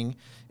seating.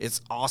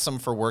 It's awesome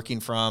for working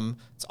from.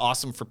 It's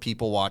awesome for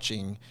people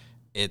watching.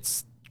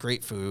 It's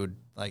great food.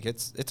 Like,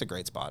 it's a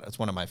great spot. It's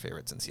one of my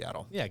favorites in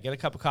Seattle. Yeah, get a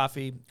cup of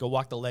coffee, go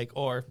walk the lake,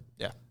 or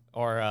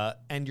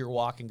end your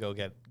walk and go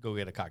get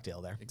a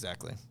cocktail there.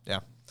 Exactly.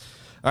 Yeah.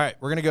 All right,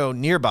 we're gonna go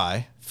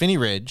nearby Finney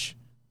Ridge.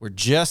 We're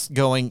just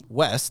going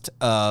west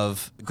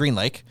of Green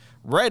Lake,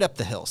 right up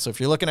the hill. So if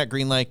you're looking at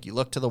Green Lake, you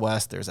look to the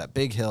west, there's that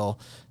big hill.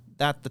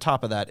 At the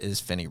top of that is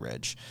Finney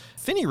Ridge.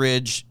 Finney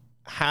Ridge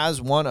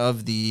has one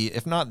of the,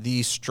 if not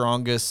the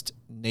strongest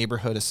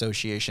neighborhood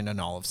association in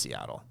all of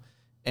Seattle.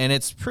 And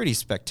it's pretty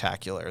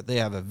spectacular. They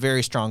have a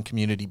very strong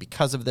community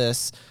because of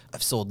this.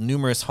 I've sold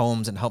numerous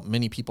homes and helped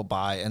many people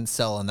buy and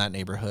sell in that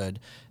neighborhood.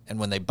 And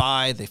when they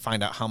buy, they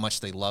find out how much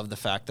they love the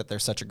fact that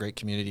there's such a great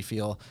community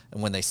feel.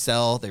 And when they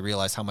sell, they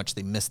realize how much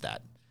they miss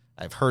that.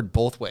 I've heard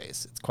both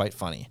ways. It's quite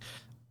funny.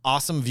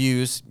 Awesome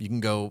views. You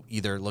can go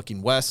either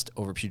looking west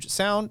over Puget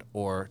Sound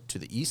or to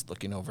the east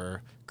looking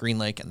over Green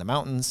Lake and the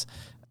mountains.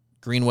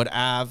 Greenwood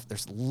Ave,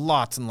 there's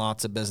lots and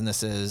lots of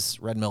businesses.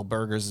 Red Mill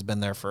Burgers has been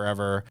there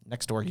forever.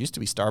 Next door used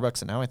to be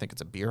Starbucks, and now I think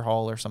it's a beer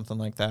hall or something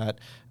like that.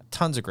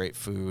 Tons of great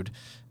food.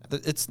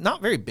 It's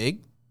not very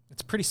big.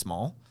 It's pretty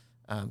small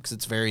because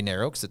it's very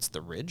narrow because it's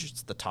the ridge.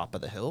 It's the top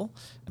of the hill.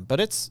 But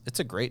it's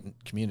a great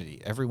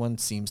community. Everyone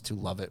seems to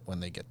love it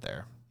when they get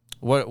there.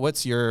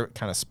 What's your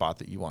kind of spot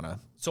that you want to?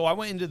 So I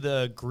went into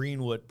the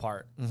Greenwood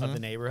part of the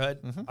neighborhood.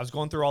 I was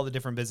going through all the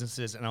different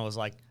businesses, and I was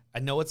like, I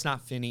know it's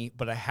not Finny,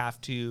 but I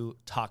have to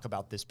talk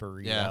about this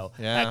burrito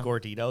at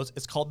Gordito's.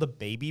 It's called the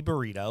Baby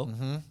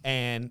Burrito,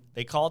 and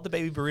they call it the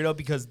Baby Burrito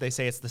because they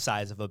say it's the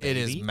size of a baby.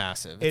 It is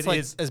massive. It's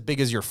like as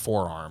big as your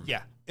forearm.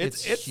 Yeah.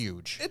 It's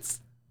huge. It's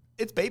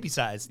baby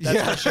size,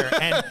 that's for sure.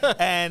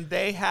 And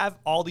they have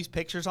all these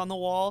pictures on the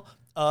wall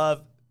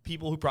of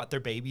people who brought their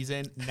babies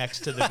in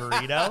next to the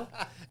burrito.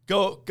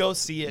 Go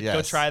see it. Yes,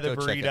 go try the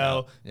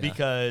burrito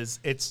because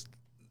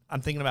I'm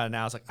thinking about it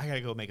now. I was like, I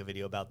gotta go make a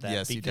video about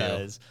that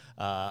because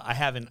I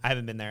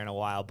haven't been there in a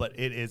while, but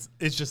it's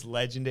just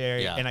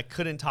legendary. Yeah. And I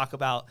couldn't talk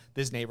about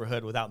this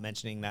neighborhood without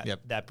mentioning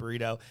that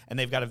burrito. And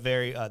they've got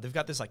they've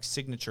got this like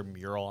signature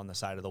mural on the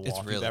side of the wall. It's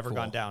really if you've ever cool.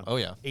 gone down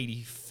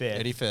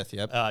 85th,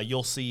 yep.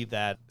 You'll see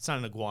that it's not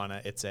an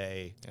iguana, it's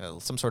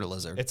some sort of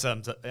lizard. It's I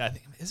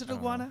think, is it an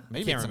iguana?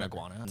 Maybe it's an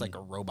iguana. It's like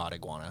a robot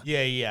iguana.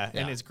 Yeah.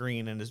 And it's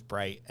green and it's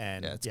bright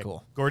and it's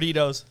cool.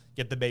 Gordito's,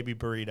 get the Baby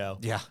Burrito.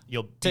 Yeah.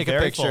 You'll take a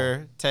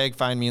picture, tag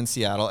Find Me in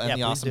Seattle and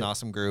the Awesome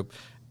Nossum Group,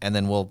 and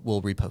then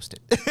we'll repost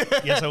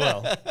it. Yes, I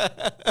will.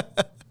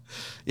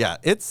 Yeah,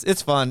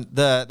 it's fun.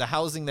 The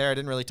housing there, I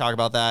didn't really talk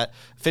about that.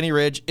 Finney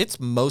Ridge, it's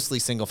mostly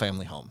single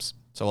family homes.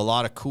 So a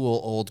lot of cool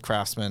old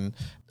craftsmen.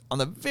 On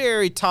the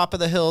very top of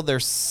the hill,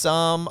 there's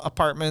some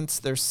apartments,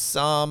 there's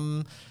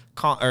some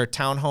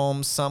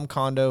townhomes, some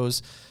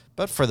condos,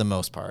 but for the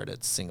most part,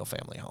 it's single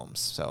family homes.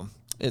 So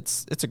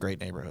it's a great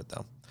neighborhood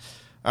though.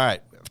 All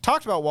right, we've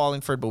talked about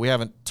Wallingford, but we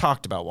haven't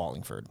talked about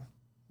Wallingford.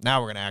 Now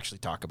we're going to actually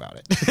talk about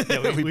it.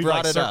 Yeah, we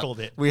brought it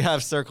circled up. We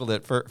have circled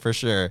it for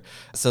sure.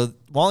 So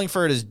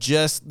Wallingford is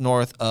just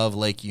north of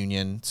Lake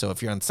Union. So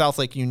if you're on South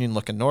Lake Union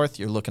looking north,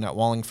 you're looking at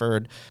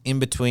Wallingford, in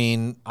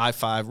between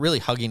I-5, really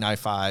hugging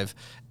I-5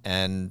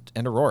 and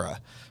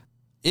Aurora.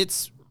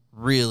 It's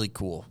really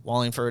cool.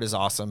 Wallingford is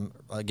awesome.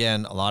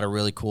 Again, a lot of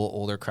really cool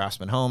older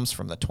craftsman homes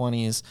from the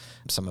 20s.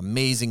 Some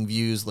amazing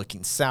views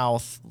looking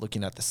south,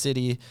 looking at the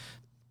city.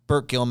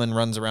 Burt Gilman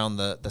runs around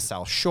the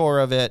south shore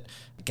of it.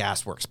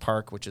 Gasworks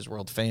Park, which is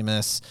world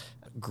famous.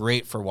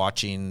 Great for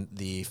watching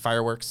the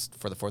fireworks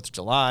for the 4th of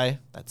July.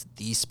 That's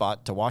the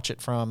spot to watch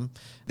it from.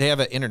 They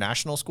have an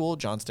international school,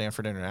 John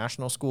Stanford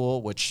International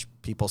School, which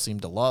people seem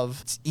to love.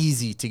 It's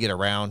easy to get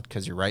around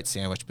because you're right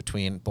sandwiched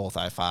between both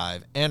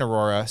I-5 and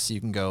Aurora, so you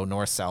can go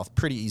north-south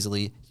pretty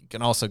easily. You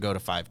can also go to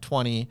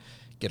 520,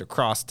 get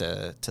across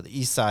to the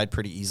east side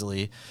pretty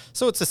easily.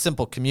 So it's a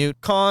simple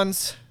commute.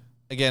 Cons,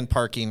 again,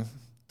 parking.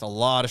 A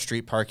lot of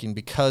street parking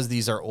because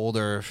these are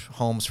older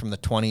homes from the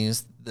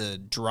 20s. The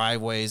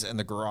driveways and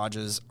the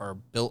garages are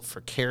built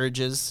for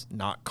carriages,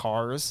 not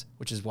cars,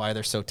 which is why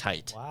they're so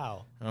tight.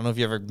 Wow. I don't know if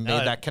you ever made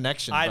that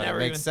connection. I but never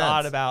it even makes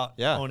thought sense. about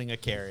owning a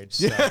carriage.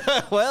 So.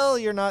 Well,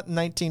 you're not in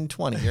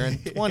 1920. You're in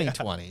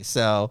 2020.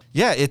 So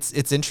yeah,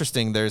 it's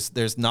interesting.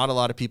 There's not a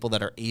lot of people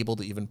that are able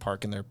to even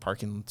park in their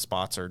parking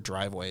spots or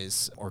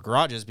driveways or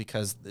garages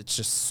because it's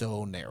just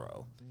so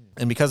narrow.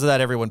 And because of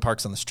that, everyone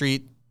parks on the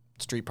street.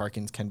 Street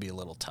parking can be a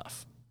little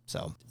tough.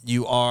 So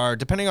you are,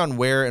 depending on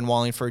where in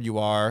Wallingford you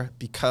are,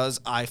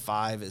 because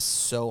I-5 is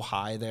so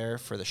high there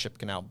for the Ship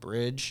Canal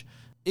Bridge,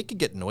 it could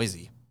get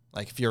noisy.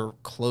 Like if you're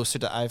closer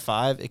to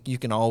I-5, you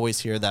can always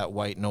hear that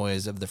white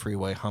noise of the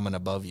freeway humming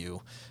above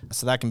you.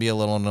 So that can be a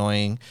little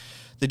annoying.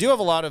 They do have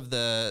a lot of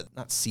the,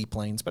 not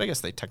seaplanes, but I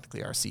guess they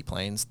technically are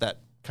seaplanes that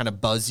kind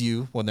of buzz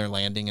you when they're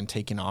landing and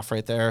taking off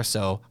right there.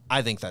 So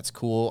I think that's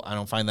cool. I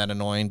don't find that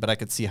annoying, but I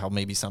could see how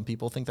maybe some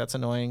people think that's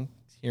annoying.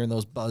 Hearing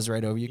those buzz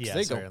right over you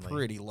because they go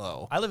pretty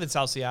low. I live in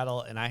South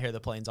Seattle and I hear the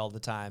planes all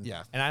the time.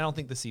 Yeah. And I don't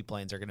think the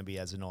seaplanes are going to be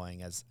as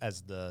annoying as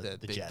the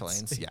big jets.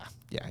 Planes.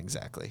 Yeah,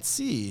 exactly. Let's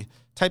see.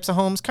 Types of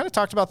homes, kind of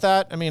talked about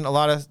that. I mean, a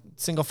lot of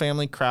single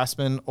family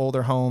craftsmen,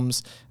 older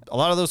homes. A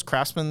lot of those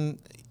craftsmen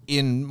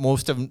in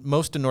most of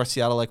North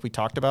Seattle, like we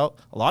talked about,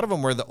 a lot of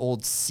them were the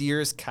old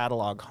Sears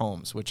catalog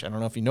homes, which I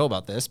don't know if you know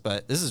about this,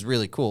 but this is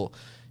really cool.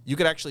 You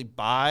could actually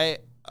buy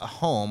a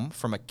home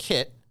from a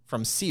kit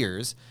from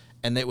Sears,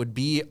 and it would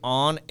be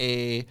on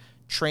a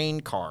train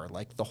car.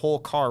 Like the whole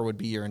car would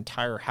be your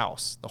entire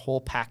house, the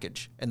whole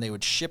package. And they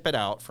would ship it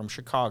out from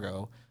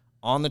Chicago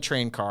on the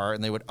train car,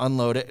 and they would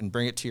unload it and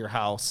bring it to your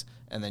house,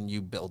 and then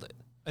you build it.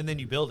 And then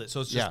you build it,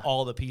 so it's just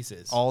all the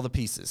pieces. All the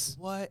pieces.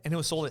 What? And it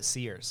was sold at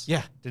Sears.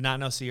 Yeah. Did not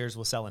know Sears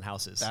was selling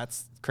houses.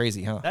 That's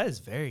crazy, huh? That is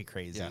very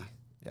crazy. Yeah.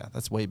 Yeah,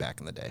 that's way back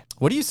in the day.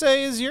 What do you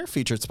say is your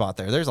featured spot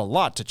there? There's a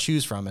lot to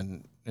choose from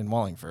in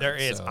Wallingford. There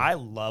is. So. I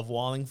love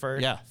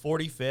Wallingford. Yeah.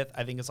 45th,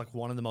 I think it's like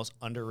one of the most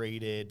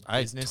underrated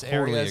business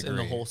totally areas agree. in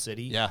the whole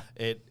city. Yeah.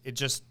 It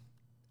just,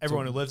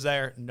 everyone who lives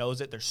there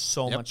knows it. There's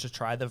so much to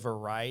try. The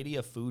variety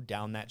of food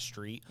down that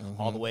street,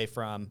 all the way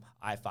from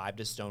I-5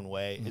 to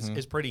Stoneway,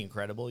 is pretty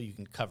incredible. You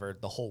can cover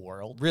the whole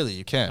world. Really,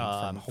 you can.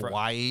 From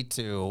Hawaii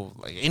to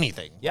like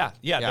anything. Yeah.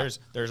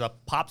 There's a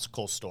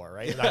popsicle store,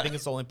 right? I think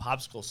it's the only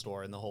popsicle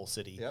store in the whole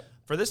city. Yep.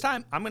 For this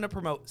time, I'm going to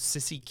promote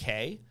Sissy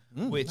K,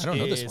 which I don't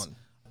know this one.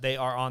 They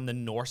are on the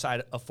north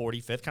side of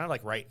 45th, kind of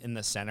like right in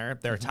the center.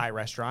 They're a Thai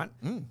restaurant.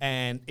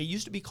 And it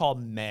used to be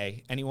called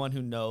May. Anyone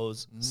who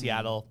knows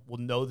Seattle will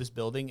know this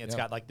building. It's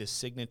got like this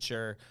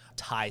signature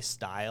Thai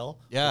style.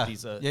 Yeah.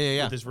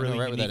 With this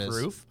really unique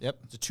roof. Yep.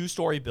 It's a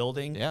 2-story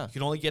building. Yeah. You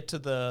can only get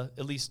to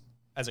at least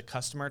as a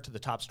customer, to the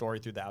top story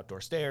through the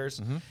outdoor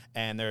stairs.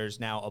 And there's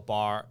now a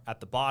bar at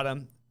the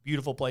bottom.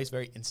 Beautiful place,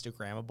 very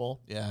Instagrammable.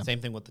 Yeah.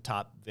 Same thing with the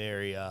top,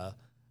 very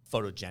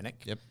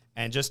photogenic. Yep.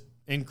 And just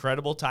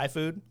incredible Thai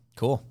food.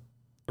 Cool.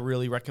 I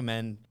really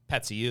recommend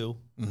Petsu.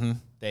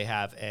 They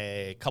have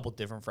a couple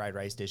different fried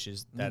rice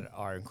dishes that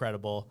are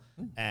incredible.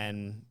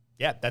 And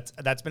yeah,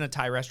 that's been a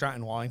Thai restaurant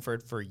in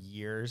Wallingford for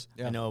years.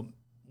 Yeah. I know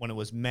when it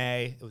was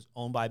May, it was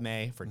owned by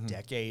May for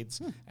decades.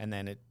 And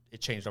then it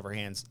changed over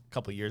hands a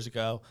couple years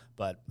ago,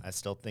 but I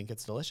still think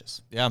it's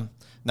delicious. Yeah. And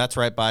that's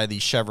right by the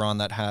Chevron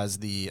that has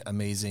the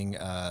amazing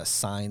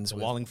signs. The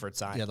Wallingford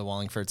sign. Yeah, the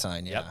Wallingford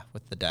sign. Yeah. Yep.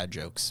 With the dad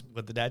jokes.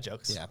 With the dad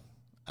jokes. Yeah.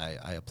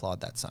 I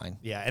applaud that sign.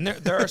 Yeah, and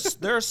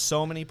there are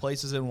so many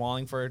places in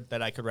Wallingford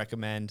that I could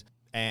recommend.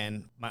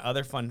 And my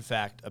other fun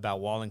fact about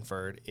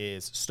Wallingford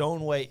is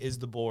Stoneway is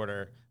the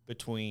border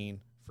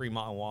between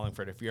Fremont and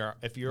Wallingford. If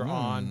you're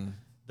on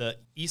the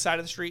east side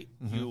of the street,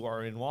 you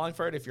are in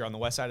Wallingford. If you're on the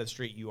west side of the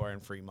street, you are in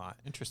Fremont.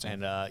 Interesting.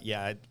 And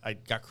I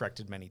got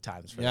corrected many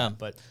times for Yeah. that.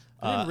 But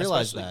I didn't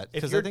realize that.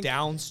 If you're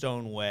down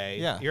Stoneway,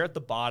 Yeah. you're at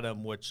the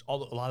bottom, which a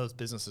lot of those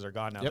businesses are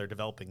gone now. They're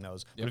developing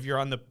those. But if you're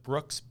on the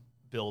Brooks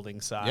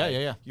building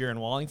side, you're in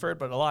Wallingford,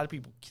 but a lot of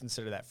people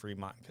consider that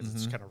Fremont because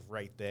it's kind of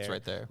right there. It's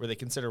right there. Where they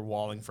consider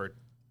Wallingford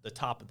the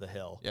top of the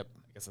hill. Yep.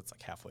 I guess it's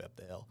like halfway up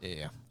the hill.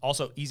 Yeah.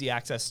 Also, easy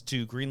access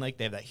to Green Lake.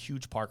 They have that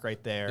huge park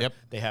right there. Yep.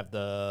 They have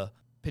the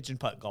pitch and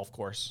putt golf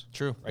course.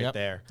 True. Right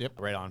there. Yep.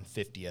 Right on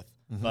 50th.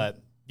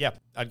 But yeah,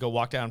 I'd go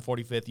walk down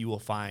 45th. You will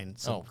find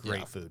some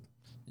great food.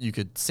 You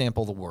could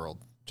sample the world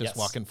just Yes.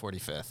 walking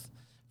 45th,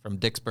 from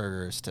Dick's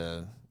Burgers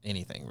to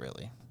anything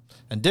really.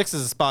 And Dick's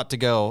is a spot to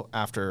go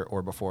after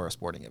or before a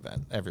sporting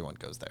event. Everyone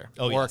goes there.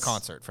 Oh, or yes. a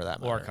concert for that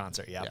matter. Or a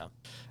concert, yeah.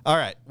 All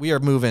right, we are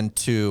moving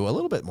to a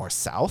little bit more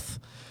south.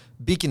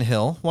 Beacon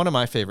Hill, one of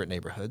my favorite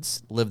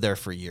neighborhoods. Lived there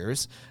for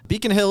years.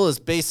 Beacon Hill is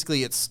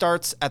basically, it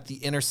starts at the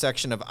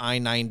intersection of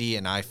I-90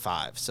 and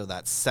I-5, so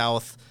that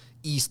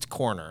southeast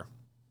corner.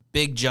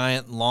 Big,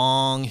 giant,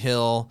 long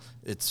hill.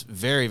 It's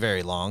very,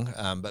 very long,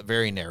 but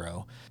very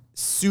narrow.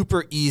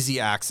 Super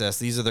easy access.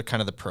 These are the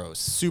kind of the pros.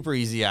 Super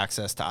easy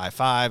access to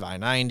I-5,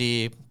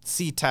 I-90,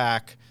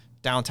 SeaTac,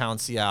 downtown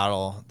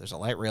Seattle. There's a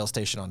light rail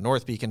station on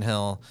North Beacon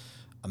Hill.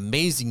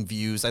 Amazing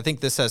views. I think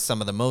this has some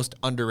of the most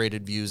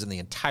underrated views in the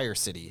entire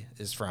city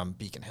is from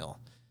Beacon Hill.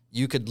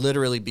 You could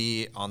literally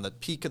be on the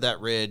peak of that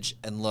ridge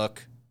and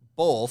look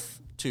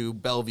both to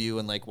Bellevue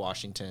and Lake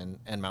Washington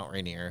and Mount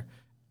Rainier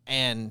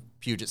and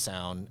Puget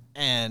Sound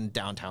and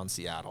downtown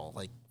Seattle,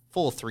 like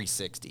full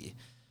 360.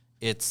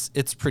 It's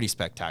pretty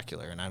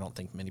spectacular, and I don't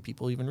think many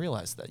people even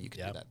realize that you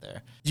can do that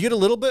there. You get a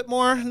little bit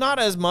more, not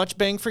as much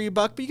bang for your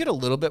buck, but you get a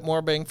little bit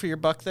more bang for your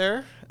buck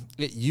there.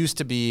 It used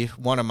to be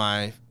one of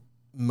my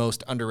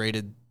most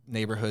underrated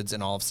neighborhoods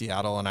in all of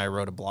Seattle, and I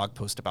wrote a blog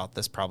post about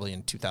this probably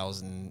in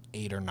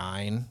 2008 or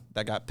 9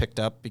 that got picked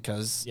up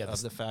because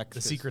of the fact.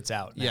 The secret's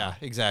out now. Yeah,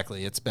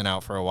 exactly. It's been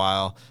out for a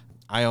while.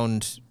 I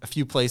owned a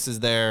few places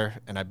there,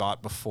 and I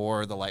bought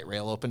before the light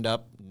rail opened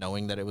up,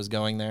 knowing that it was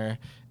going there.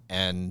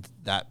 And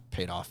that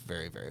paid off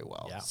very, very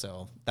well. Yeah.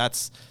 So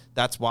that's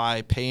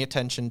why paying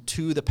attention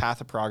to the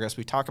path of progress.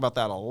 We talk about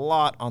that a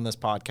lot on this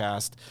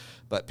podcast,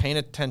 but paying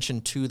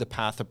attention to the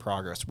path of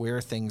progress,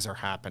 where things are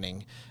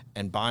happening,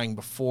 and buying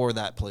before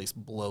that place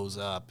blows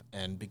up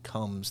and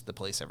becomes the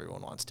place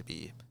everyone wants to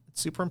be.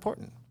 It's super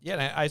important. Yeah,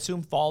 and I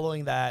assume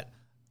following that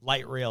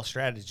light rail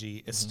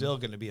strategy is still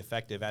going to be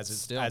effective as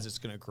it's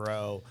going to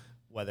grow,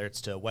 whether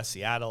it's to West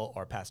Seattle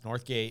or past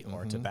Northgate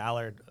or to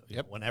Ballard,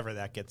 whenever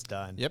that gets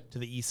done, to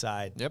the east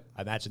side.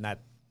 I imagine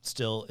that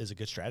still is a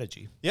good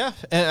strategy. Yeah,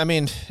 and I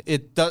mean,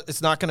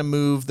 it's not going to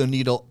move the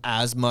needle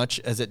as much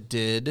as it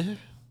did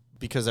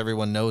because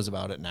everyone knows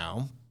about it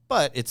now,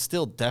 but it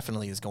still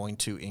definitely is going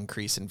to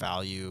increase in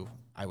value,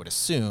 I would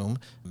assume,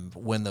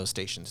 when those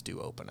stations do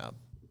open up.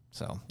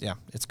 So, yeah,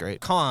 it's great.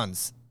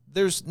 Cons,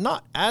 there's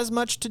not as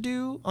much to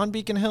do on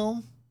Beacon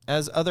Hill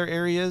as other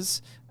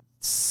areas.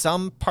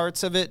 Some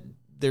parts of it,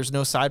 there's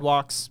no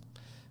sidewalks,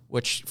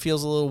 which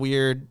feels a little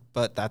weird,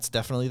 but that's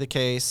definitely the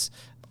case.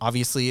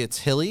 Obviously, it's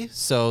hilly,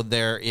 so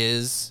there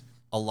is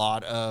a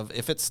lot of,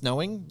 if it's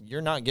snowing,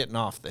 you're not getting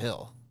off the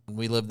hill. When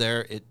we lived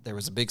there, there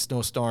was a big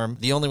snowstorm.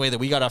 The only way that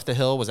we got off the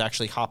hill was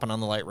actually hopping on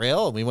the light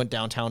rail, and we went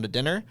downtown to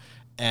dinner,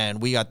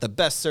 and we got the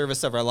best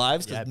service of our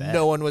lives because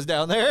no one was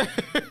down there.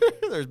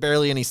 There's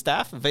barely any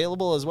staff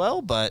available as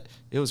well, but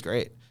it was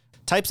great.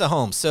 Types of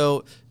homes.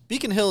 So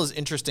Beacon Hill is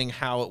interesting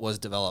how it was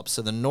developed.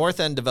 So the north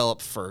end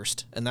developed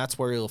first, and that's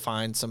where you'll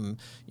find some,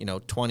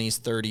 20s,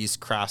 30s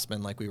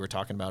craftsmen like we were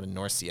talking about in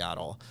North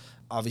Seattle.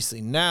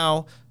 Obviously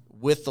now,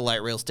 with the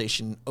light rail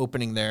station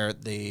opening there,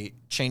 they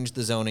changed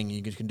the zoning.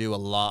 You can do a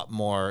lot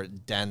more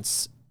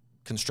dense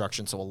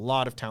construction, so a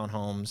lot of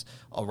townhomes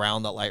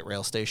around that light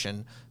rail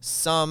station.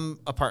 Some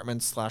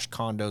apartments /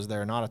 condos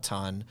there, not a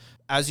ton.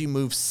 As you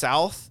move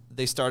south,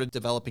 they started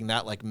developing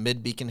that like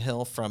mid-Beacon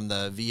Hill from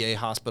the VA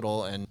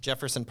hospital and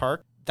Jefferson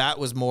Park. That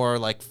was more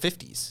like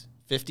 50s,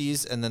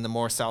 and then the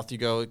more south you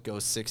go, it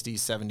goes 60s,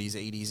 70s,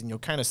 80s, and you'll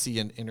kind of see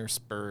an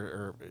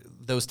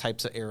those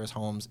types of eras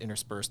homes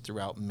interspersed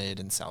throughout mid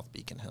and south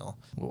Beacon Hill.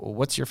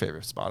 What's your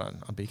favorite spot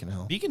on Beacon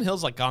Hill? Beacon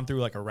Hill's like gone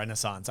through like a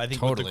renaissance, I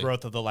think, with the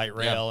growth of the light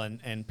rail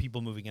and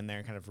people moving in there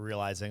and kind of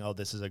realizing, oh,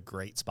 this is a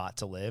great spot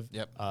to live.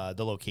 Yep.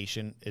 The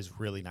location is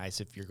really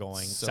nice if you're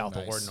going south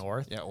or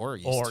north. Yeah, or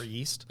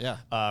east. Yeah.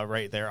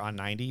 Right there on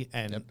 90.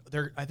 And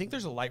I think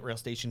there's a light rail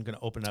station going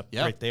to open up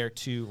right there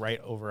too,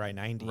 right over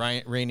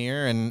I-90.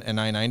 Rainier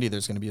and I-90,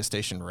 there's going to be a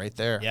station right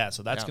there. Yeah,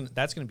 so that's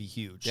gonna be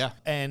huge. Yeah.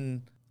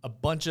 And a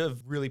bunch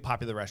of really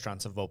popular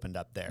restaurants have opened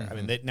up there. I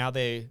mean,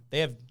 they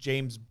have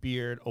James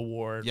Beard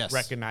Award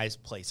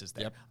recognized places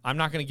there. Yep. I'm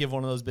not going to give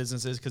one of those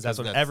businesses because that's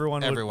what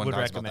everyone would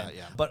recommend.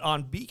 That, But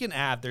on Beacon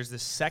Ave, there's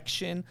this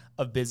section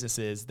of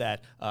businesses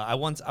that I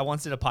once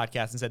did a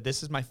podcast and said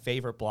this is my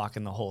favorite block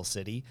in the whole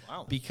city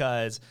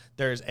because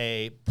there's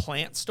a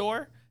plant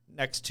store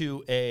next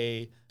to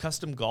a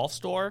custom golf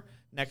store,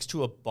 next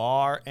to a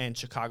bar and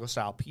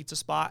Chicago-style pizza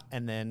spot,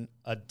 and then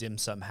a dim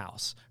sum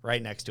house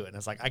right next to it. And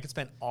it's like, I could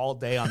spend all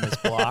day on this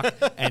block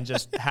and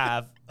just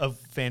have a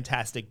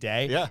fantastic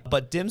day. Yeah.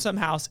 But dim sum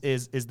house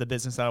is the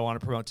business that I want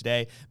to promote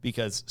today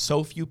because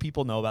so few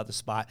people know about the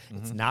spot.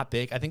 It's not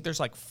big. I think there's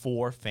like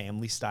 4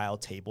 family-style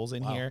tables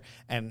in here,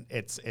 and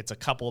it's a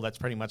couple that's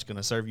pretty much going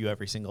to serve you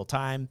every single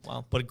time.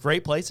 Wow. But a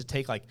great place to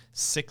take like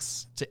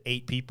 6 to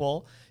 8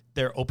 people.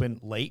 They're open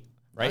late.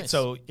 Right. Nice.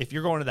 So if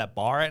you're going to that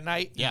bar at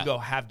night, you can go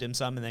have dim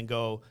sum and then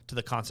go to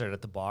the concert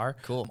at the bar.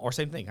 Cool. Or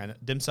same thing.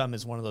 Dim sum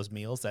is one of those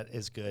meals that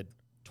is good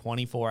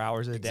 24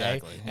 hours a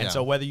day. And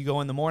so whether you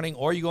go in the morning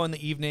or you go in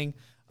the evening,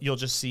 you'll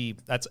just see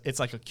it's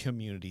like a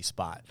community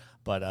spot,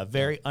 but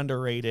very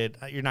underrated.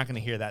 You're not going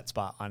to hear that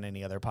spot on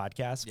any other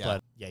podcast,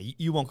 but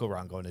you won't go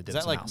wrong going to dim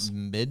sum house. Is that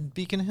like mid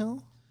Beacon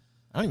Hill?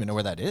 I don't even know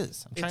where that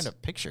is. I'm trying to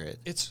picture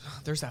it.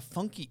 There's that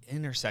funky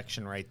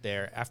intersection right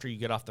there after you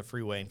get off the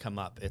freeway and come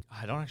up.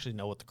 I don't actually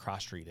know what the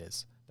cross street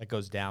is that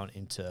goes down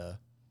into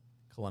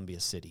Columbia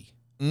City.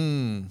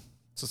 So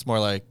it's more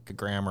like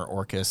Graham or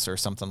Orcas or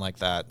something like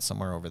that,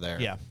 somewhere over there.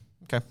 Yeah.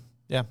 Okay.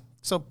 Yeah.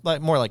 So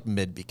more like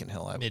mid Beacon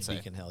Hill, I would say.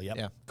 Mid Beacon Hill. Yep.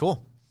 Yeah.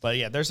 Cool. But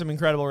yeah, there's some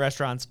incredible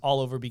restaurants all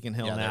over Beacon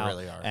Hill now. Yeah, they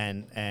really are.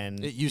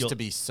 And it used to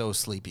be so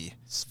sleepy.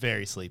 It's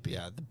very sleepy.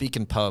 Yeah, the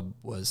Beacon Pub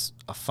was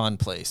a fun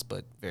place,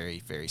 but very,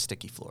 very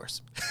sticky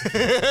floors.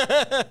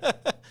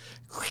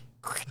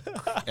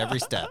 Every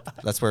step.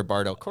 That's where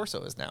Bar del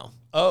Corso is now.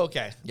 Oh,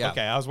 okay. Yeah.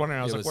 Okay, I was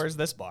wondering. I was like, where's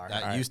this bar?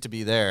 That used to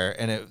be there,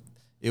 and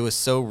it was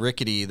so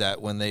rickety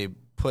that when they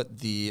put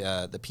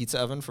the pizza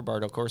oven for Bar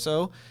del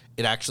Corso,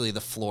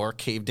 the floor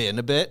caved in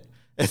a bit.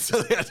 And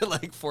so they had to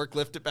like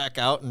forklift it back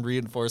out and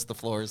reinforce the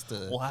floors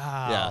to.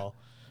 Wow.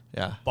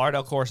 Yeah. Bar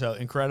del Corso,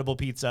 incredible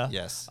pizza.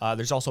 Yes.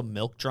 There's also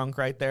Milk Drunk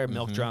right there.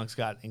 Milk Drunk's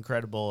got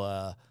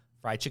incredible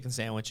fried chicken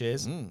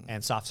sandwiches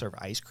and soft serve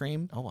ice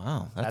cream. Oh,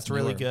 wow. That's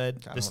really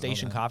good. The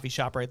Station Coffee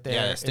Shop right there.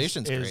 Yeah,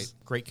 Station's is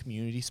great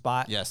community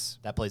spot. Yes.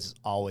 That place is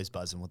always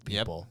buzzing with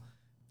people. Yep.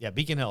 Yeah,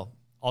 Beacon Hill,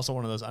 also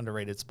one of those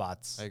underrated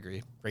spots. I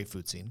agree. Great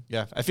food scene.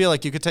 Yeah. I feel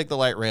like you could take the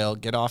light rail,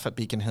 get off at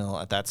Beacon Hill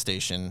at that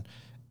station,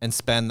 and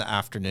spend the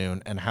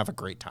afternoon and have a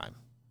great time.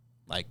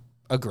 Like,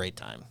 a great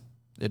time.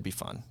 It'd be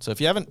fun. So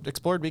if you haven't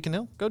explored Beacon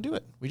Hill, go do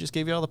it. We just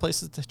gave you all the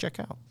places to check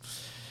out.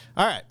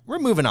 All right, we're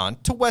moving on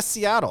to West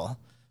Seattle.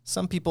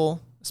 Some people,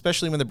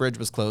 especially when the bridge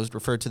was closed,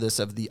 referred to this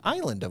as the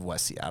island of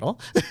West Seattle,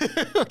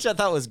 which I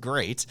thought was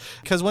great.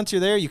 Because once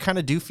you're there, you kind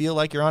of do feel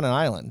like you're on an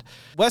island.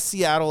 West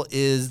Seattle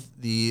is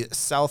the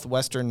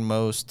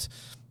southwesternmost,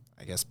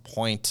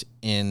 point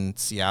in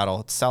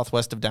Seattle. It's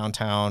southwest of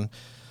downtown.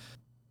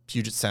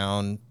 Puget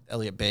Sound,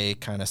 Elliott Bay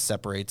kind of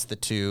separates the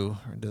two.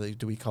 Or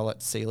do we call it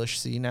Salish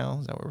Sea now?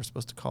 Is that what we're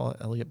supposed to call it?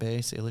 Elliott Bay,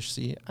 Salish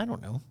Sea? I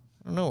don't know.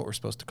 I don't know what we're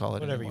supposed to call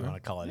it Whatever anymore. You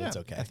want to call it, it's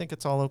okay. I think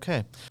it's all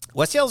okay.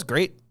 West Seattle's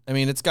great. I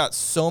mean, it's got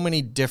so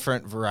many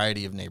different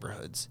variety of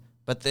neighborhoods.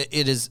 But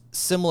it is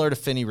similar to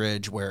Phinney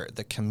Ridge where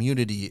the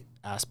community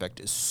aspect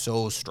is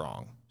so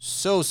strong.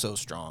 So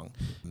strong.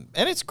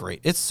 And it's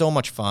great. It's so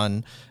much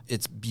fun.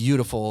 It's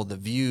beautiful. The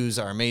views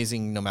are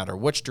amazing no matter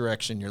which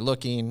direction you're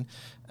looking.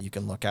 You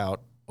can look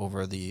out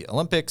over the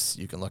Olympics.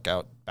 You can look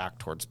out back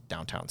towards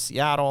downtown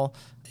Seattle.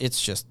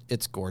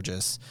 It's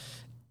gorgeous.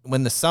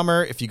 When the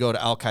summer, if you go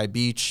to Alki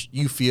Beach,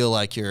 you feel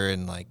like you're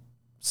in like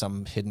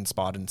some hidden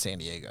spot in San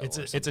Diego. It's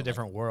a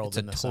different world.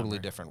 It's a totally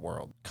different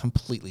world.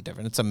 Completely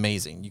different. It's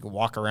amazing. You can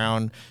walk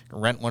around,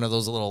 rent one of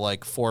those little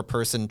like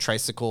 4-person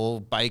tricycle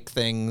bike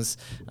things.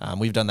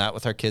 We've done that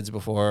with our kids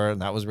before,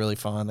 and that was really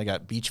fun. They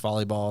got beach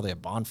volleyball. They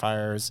have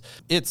bonfires.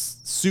 It's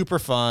super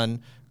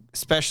fun,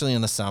 especially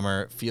in the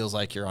summer. It feels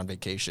like you're on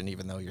vacation,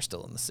 even though you're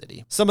still in the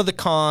city. Some of the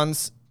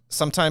cons,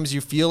 sometimes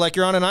you feel like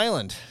you're on an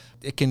island.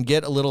 It can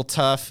get a little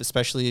tough,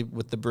 especially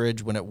with the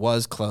bridge when it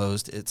was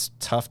closed. It's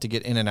tough to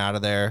get in and out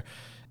of there.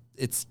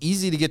 It's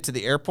easy to get to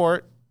the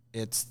airport.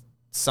 It's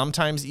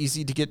sometimes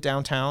easy to get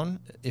downtown.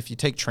 If you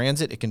take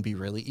transit, it can be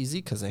really easy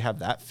because they have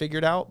that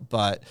figured out.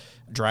 But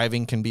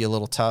driving can be a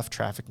little tough.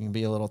 Traffic can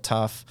be a little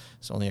tough.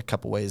 There's only a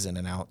couple ways in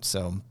and out.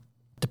 So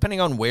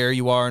depending on where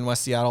you are in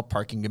West Seattle,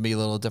 parking can be a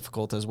little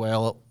difficult as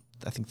well.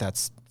 I think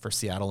that's for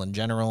Seattle in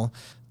general.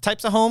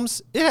 Types of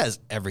homes, it has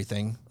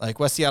everything. Like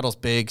West Seattle's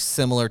big,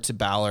 similar to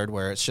Ballard,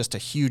 where it's just a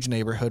huge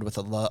neighborhood with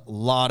a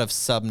lot of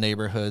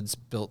sub-neighborhoods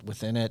built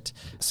within it.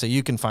 So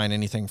you can find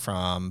anything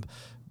from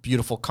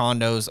beautiful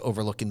condos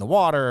overlooking the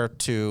water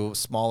to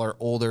smaller,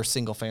 older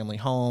single-family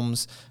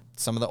homes.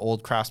 Some of the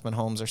old craftsman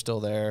homes are still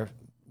there.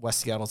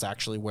 West Seattle's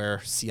actually where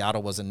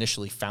Seattle was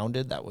initially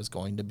founded. That was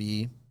going to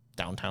be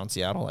downtown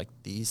Seattle, like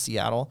the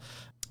Seattle.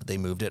 They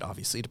moved it,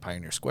 obviously, to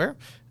Pioneer Square,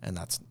 and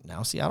that's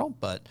now Seattle.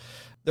 But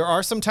there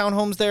are some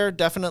townhomes there,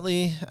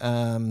 definitely.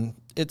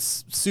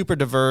 It's super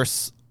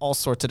diverse, all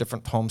sorts of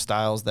different home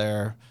styles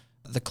there.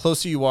 The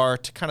closer you are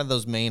to kind of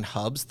those main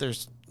hubs,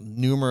 there's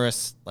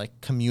numerous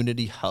like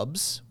community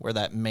hubs where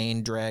that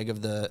main drag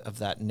of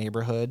that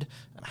neighborhood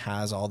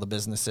has all the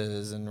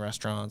businesses and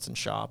restaurants and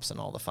shops and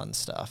all the fun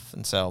stuff.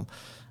 And so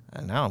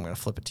now I'm going to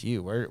flip it to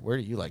you. Where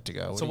do you like to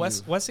go? So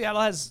West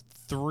Seattle has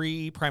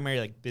 3 primary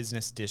like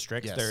business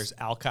districts. Yes. There's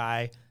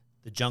Alki,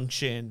 the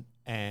Junction,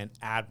 and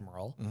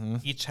Admiral. Mm-hmm.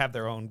 Each have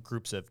their own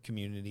groups of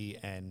community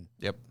and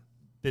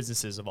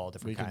businesses of all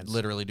different kinds. We could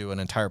literally do an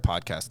entire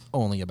podcast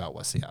only about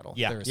West Seattle.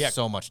 Yeah, There's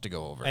so much to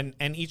go over.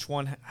 And each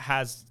one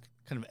has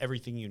kind of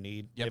everything you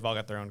need. Yep. They've all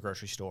got their own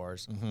grocery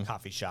stores, Mm-hmm.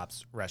 coffee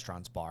shops,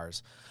 restaurants,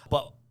 bars.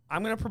 But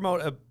I'm going to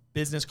promote a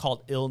business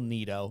called Il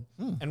Nido.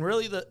 And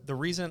really the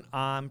reason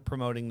I'm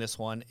promoting this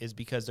one is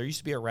because there used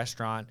to be a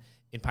restaurant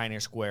in Pioneer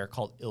Square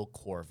called Il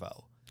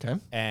Corvo. Okay.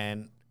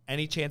 And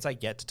any chance I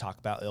get to talk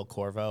about Il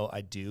Corvo,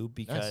 I do,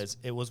 because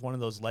it was one of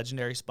those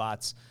legendary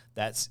spots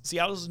that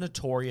Seattle's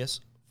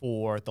notorious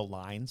for the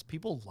lines.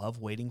 People love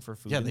waiting for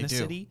food in the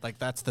city. Like,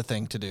 that's the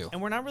thing to do.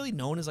 And we're not really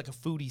known as like a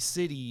foodie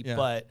city,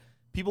 but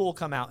people will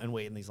come out and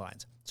wait in these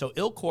lines. So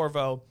Il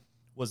Corvo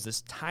was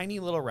this tiny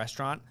little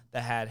restaurant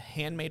that had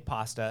handmade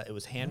pasta. It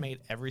was handmade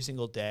every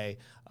single day.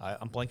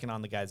 I'm blanking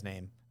on the guy's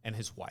name, and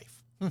his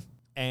wife.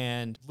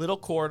 And little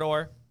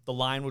corridor, the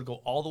line would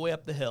go all the way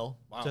up the hill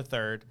to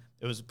 3rd.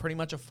 It was pretty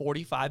much a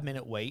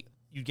 45-minute wait.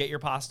 You'd get your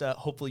pasta.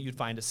 Hopefully, you'd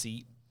find a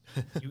seat.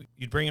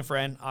 You'd bring a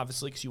friend,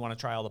 obviously, because you want to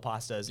try all the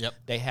pastas. Yep.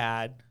 They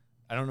had,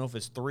 I don't know if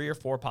it's 3 or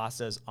 4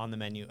 pastas on the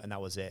menu, and that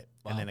was it.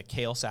 Wow. And then a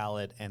kale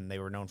salad, and they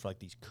were known for like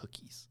these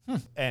cookies.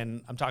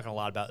 And I'm talking a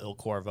lot about Il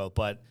Corvo,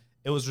 but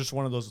it was just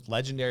one of those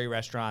legendary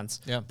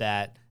restaurants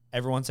that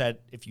everyone said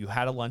if you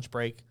had a lunch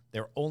break, they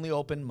were only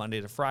open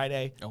Monday to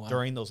Friday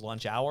during those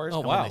lunch hours.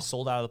 And when they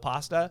sold out of the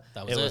pasta,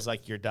 it was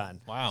like you're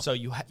done. Wow. So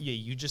you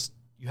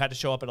had to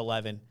show up at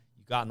 11.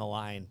 You got in the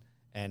line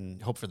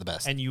and hope for the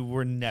best. And you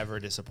were never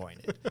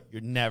disappointed.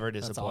 You're never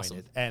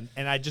disappointed. Awesome.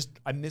 And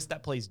I miss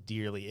that place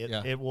dearly.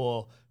 It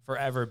will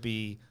forever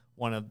be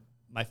one of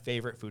my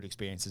favorite food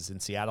experiences in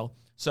Seattle.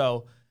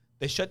 So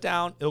they shut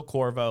down Il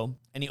Corvo,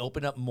 and he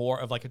opened up more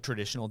of like a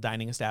traditional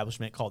dining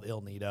establishment called Il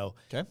Nido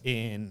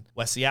in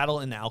West Seattle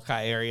in the Alki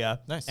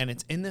area. Nice. And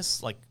it's in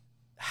this like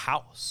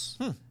house.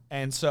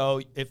 And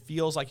so it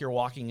feels like you're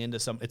walking into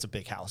it's a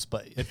big house,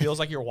 but it feels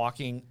like you're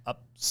walking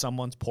up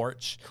someone's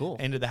porch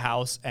into the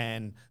house,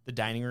 and the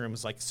dining room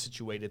is like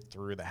situated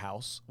through the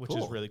house, which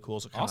is really cool.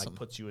 So it kind of like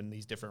puts you in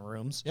these different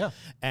rooms. Yeah.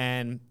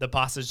 And the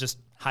pasta is just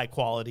high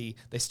quality.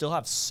 They still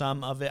have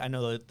some of it. I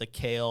know the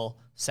kale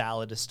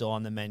salad is still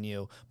on the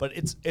menu, but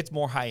it's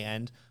more high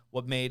end.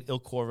 What made Il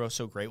Corvo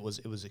so great was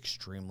it was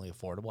extremely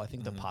affordable. I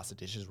think the pasta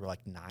dishes were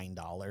like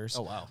 $9.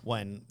 Oh wow!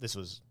 When this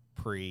was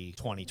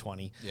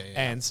pre-2020.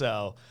 And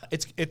so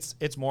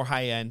it's more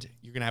high end.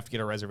 You're gonna have to get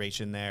a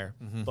reservation there.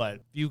 But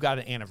if you got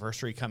an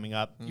anniversary coming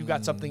up, you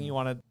got something you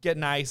want to get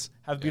nice,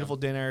 have a beautiful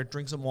dinner,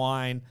 drink some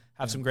wine,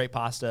 have some great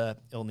pasta.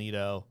 Il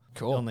Nido.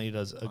 Cool. Il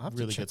Nido's a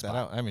really good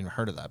spot. I haven't even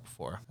heard of that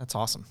before. That's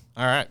awesome.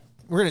 All right,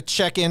 we're gonna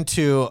check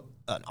into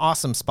an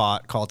awesome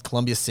spot called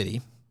Columbia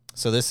City.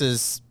 So this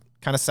is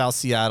kind of South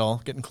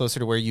Seattle, getting closer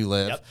to where you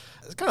live.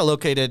 It's kind of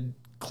located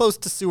close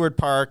to Seward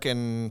Park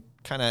and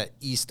kind of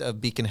east of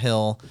Beacon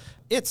Hill.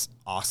 It's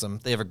awesome.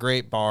 They have a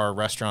great bar,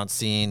 restaurant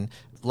scene,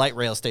 light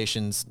rail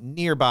stations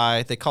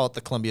nearby. They call it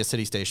the Columbia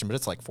City Station, but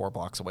it's like 4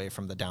 blocks away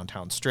from the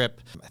downtown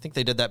strip. I think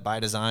they did that by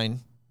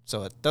design,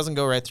 so it doesn't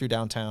go right through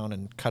downtown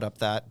and cut up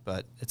that,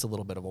 but it's a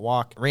little bit of a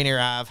walk. Rainier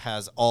Ave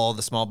has all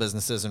the small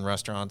businesses and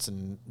restaurants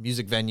and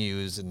music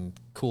venues and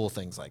cool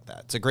things like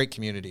that. It's a great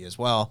community as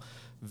well.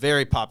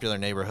 Very popular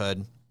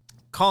neighborhood.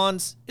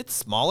 Cons, it's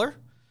smaller.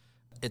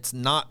 It's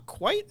not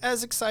quite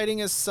as exciting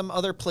as some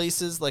other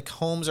places. Like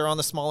homes are on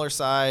the smaller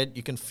side.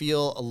 You can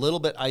feel a little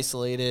bit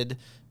isolated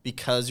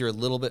because you're a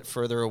little bit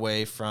further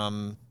away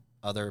from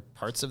other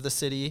parts of the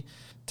city.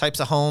 Types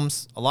of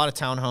homes, a lot of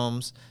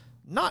townhomes,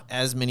 not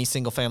as many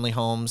single family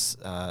homes.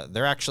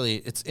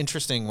 It's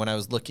interesting when I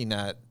was looking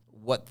at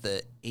what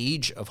the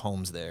age of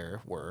homes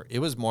there were. It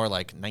was more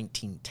like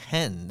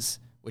 1910s,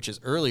 which is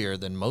earlier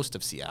than most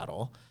of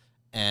Seattle.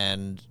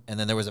 And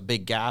then there was a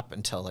big gap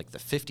until like the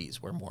 50s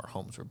where more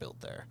homes were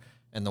built there.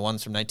 And the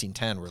ones from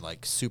 1910 were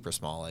like super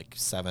small, like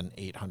 700,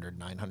 800,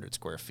 900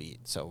 square feet.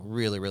 So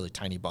really, really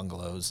tiny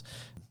bungalows.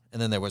 And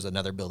then there was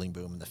another building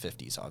boom in the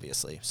 50s,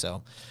 obviously.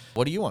 So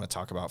what do you want to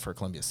talk about for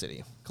Columbia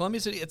City?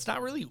 Columbia City, it's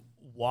not really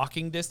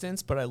walking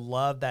distance, but I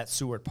love that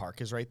Seward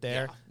Park is right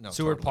there. Yeah, no,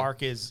 Seward totally.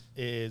 Park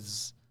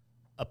is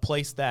a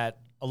place that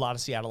a lot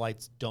of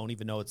Seattleites don't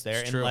even know it's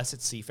there unless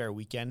it's Seafair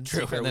weekend.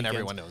 True, Seafair and then weekends,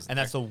 everyone knows. And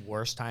that's the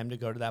worst time to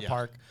go to that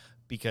park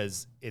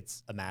because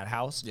it's a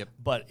madhouse. Yep.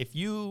 But if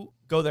you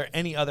go there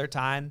any other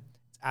time,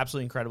 it's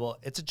absolutely incredible.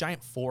 It's a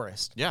giant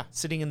forest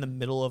sitting in the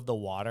middle of the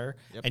water,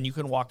 and you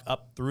can walk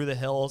up through the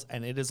hills,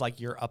 and it is like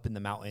you're up in the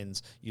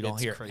mountains. You don't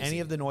hear any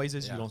of the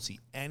noises. You don't see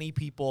any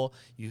people.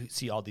 You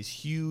see all these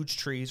huge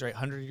trees, right,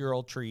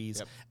 100-year-old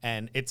trees,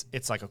 and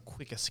it's like a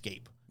quick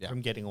escape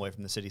from getting away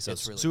from the city. So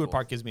really Seward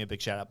Park gives me a big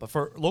shout out. But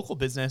for local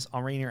business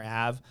on Rainier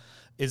Ave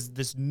is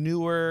this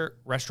newer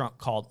restaurant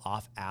called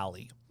Off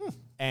Alley.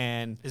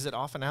 And is it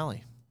off an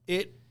alley?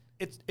 It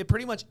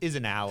pretty much is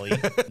an alley.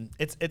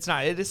 It's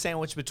not. It is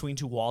sandwiched between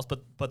two walls,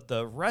 but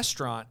the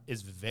restaurant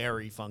is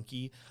very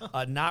funky.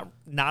 Not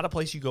a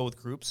place you go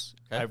with groups.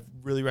 Okay. I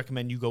really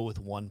recommend you go with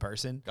one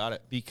person. Got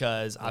it.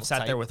 Because I've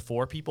sat there with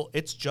 4 people.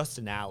 It's just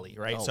an alley,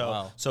 right?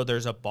 So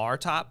there's a bar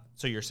top,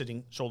 so you're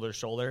sitting shoulder to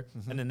shoulder,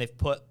 and then they've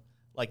put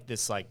like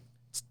this like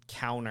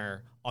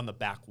counter on the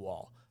back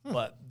wall.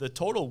 But the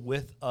total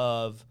width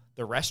of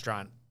the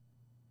restaurant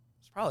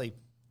is probably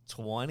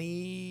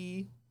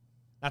 20,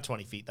 not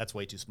 20 feet. That's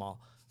way too small.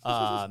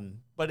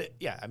 But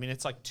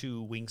it's like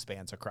 2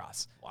 wingspans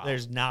across. Wow.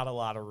 There's not a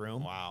lot of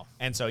room. Wow.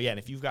 And so, and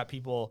if you've got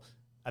people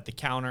at the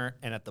counter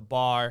and at the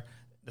bar,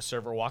 the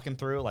server walking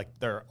through, like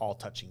they're all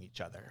touching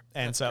each other.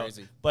 And that's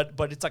crazy. But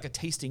it's like a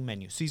tasting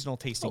menu, seasonal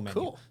tasting menu.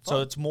 Cool.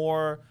 So it's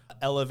more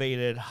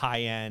elevated,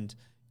 high end,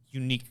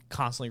 unique,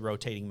 constantly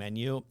rotating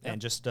menu, and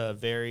just a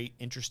very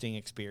interesting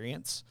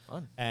experience.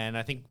 Fun. And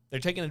I think they're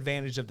taking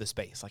advantage of the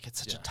space. Like it's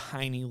such a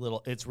tiny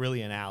little, it's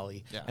really an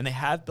alley. Yeah. And they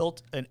have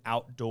built an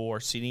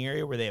outdoor seating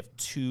area where they have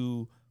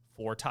 2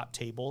 4-top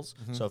tables.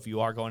 So if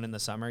you are going in the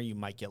summer, you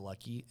might get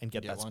lucky and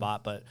get that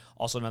spot. But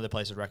also another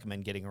place I'd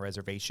recommend getting a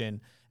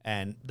reservation.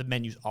 And the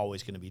menu's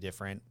always going to be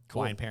different.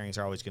 Cool. Wine pairings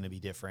are always going to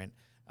be different.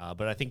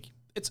 But I think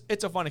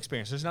it's a fun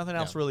experience. There's nothing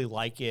else really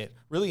like it,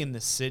 really in the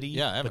city.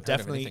 Yeah, but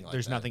definitely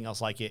there's nothing else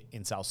like it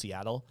in South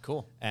Seattle.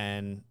 Cool.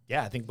 And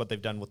I think what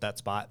they've done with that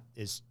spot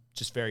is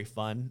just very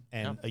fun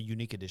and a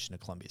unique addition to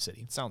Columbia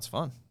City. Sounds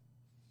fun.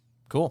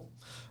 Cool.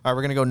 All right,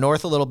 we're going to go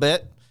north a little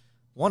bit.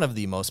 One of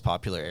the most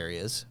popular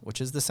areas,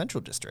 which is the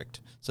Central District.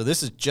 So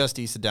this is just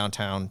east of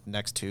downtown,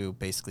 next to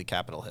basically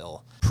Capitol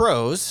Hill.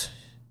 Pros,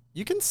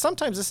 you can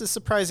sometimes, this is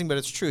surprising, but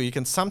it's true, you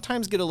can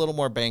sometimes get a little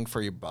more bang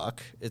for your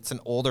buck. It's an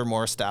older,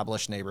 more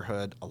established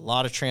neighborhood, a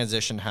lot of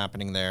transition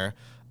happening there,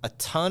 a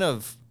ton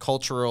of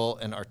cultural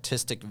and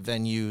artistic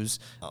venues,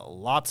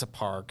 lots of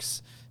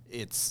parks.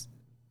 It's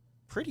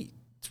pretty.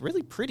 It's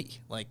really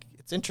pretty. Like,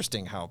 it's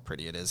interesting how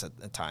pretty it is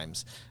at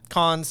times.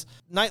 Cons,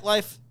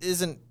 nightlife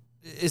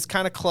is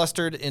kind of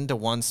clustered into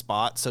one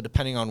spot, so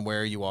depending on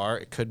where you are,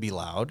 it could be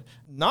loud.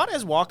 Not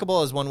as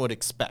walkable as one would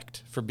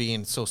expect for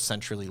being so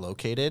centrally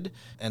located,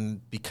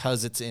 and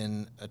because it's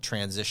in a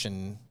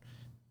transition,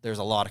 there's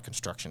a lot of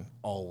construction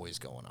always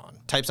going on.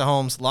 Types of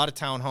homes, a lot of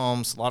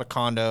townhomes, a lot of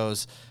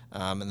condos,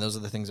 and those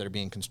are the things that are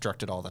being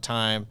constructed all the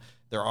time.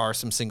 There are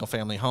some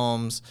single-family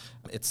homes.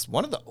 It's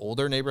one of the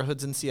older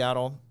neighborhoods in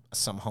Seattle.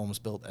 Some homes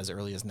built as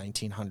early as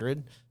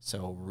 1900,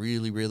 so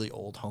really, really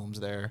old homes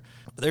there.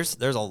 But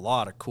there's a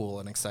lot of cool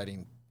and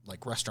exciting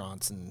like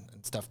restaurants and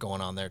stuff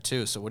going on there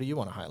too. So what do you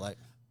want to highlight?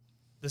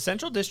 The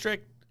Central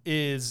District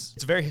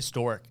it's a very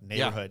historic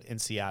neighborhood in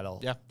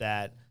Seattle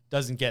that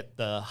doesn't get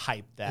the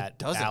hype that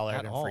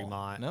Ballard and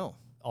Fremont,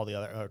 all the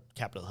other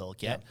Capitol Hill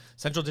get. Yep.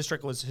 Central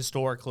District was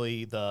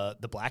historically the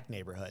black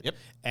neighborhood. Yep.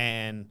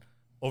 And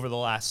over the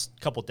last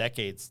couple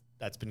decades,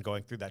 that's been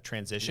going through that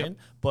transition. Yep.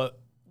 But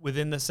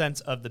within the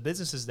sense of the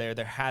businesses there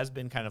has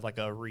been kind of like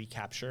a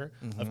recapture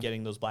of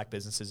getting those black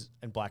businesses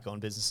and black-owned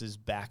businesses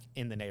back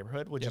in the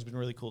neighborhood, which has been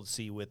really cool to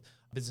see with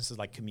businesses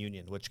like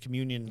Communion, which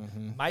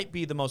Communion might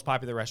be the most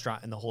popular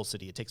restaurant in the whole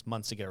city. It takes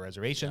months to get a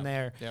reservation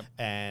there,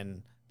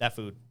 and that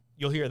food,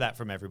 you'll hear that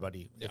from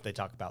everybody if they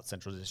talk about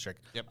Central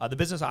District. The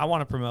business I want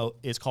to promote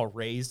is called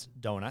Raised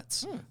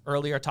Donuts.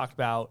 Earlier I talked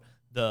about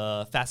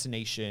the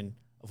fascination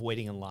of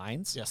waiting in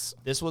lines. Yes.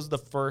 This was the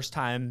first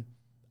time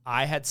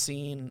I had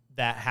seen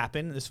that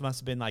happen. This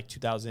must have been like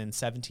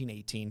 2017,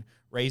 18.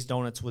 Raised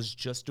Donuts was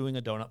just doing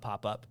a donut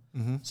pop-up.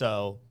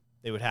 So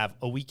They would have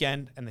a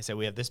weekend, and they say,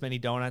 we have this many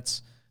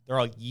donuts. They're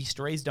all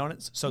yeast-raised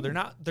donuts, so they're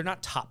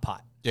not Top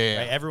Pot. Yeah.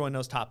 Right? Everyone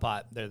knows Top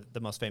Pot. They're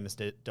the most famous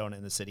donut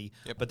in the city.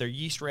 Yep. But they're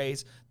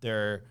yeast-raised.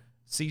 They're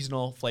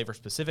seasonal,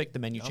 flavor-specific. The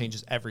menu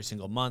changes every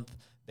single month.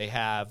 They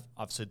have,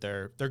 obviously,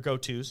 their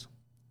go-tos.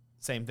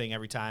 Same thing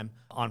every time.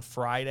 On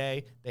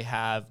Friday,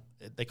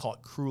 they call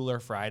it Cruller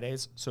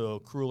Fridays. So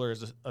Cruller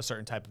is a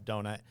certain type of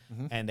donut,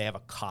 and they have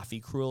a coffee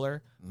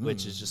cruller,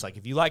 which is just like,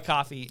 if you like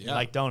coffee, you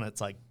like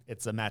donuts, like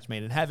it's a match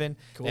made in heaven.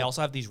 Cool. They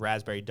also have these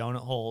raspberry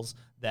donut holes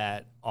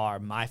that are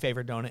my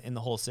favorite donut in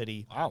the whole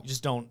city. Wow. You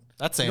just don't.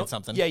 That's saying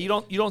something. Yeah, you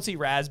don't see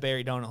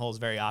raspberry donut holes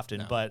very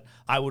often, but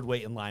I would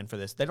wait in line for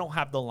this. They don't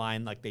have the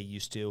line like they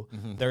used to.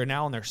 They're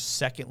now on their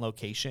second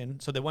location.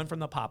 So they went from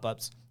the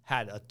pop-ups,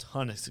 had a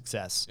ton of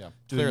success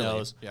doing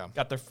those. Yeah.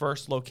 Got their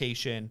first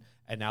location,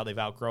 and now they've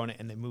outgrown it,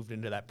 and they moved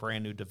into that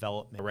brand new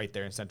development right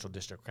there in Central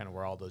District, kind of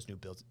where all those new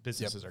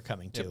businesses are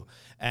coming to.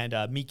 And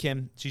Mi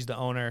Kim, she's the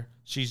owner.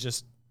 She's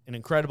just an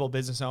incredible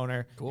business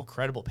owner,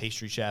 incredible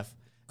pastry chef.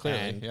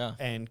 Clearly,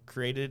 and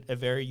created a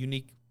very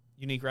unique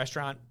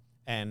restaurant.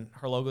 And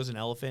her logo is an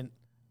elephant.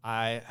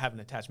 I have an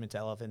attachment to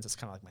elephants. It's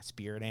kind of like my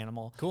spirit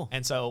animal. Cool.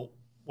 And so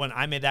when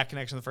I made that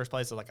connection in the first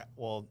place, I was like,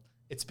 well,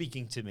 it's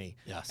speaking to me.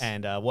 Yes.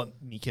 And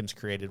what Mi Kim's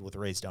created with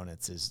Raised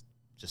Donuts is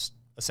just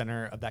a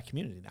center of that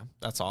community now.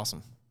 That's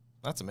awesome.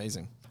 That's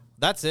amazing.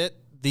 That's it.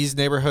 These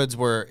neighborhoods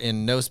were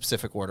in no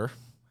specific order.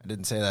 I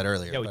didn't say that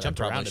earlier. Yeah, we jumped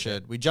around a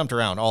bit. We jumped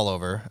around all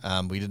over.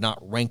 We did not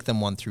rank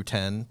them 1 through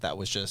 10. That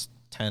was just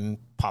 10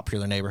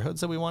 popular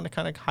neighborhoods that we want to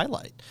kind of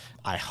highlight.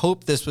 I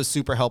hope this was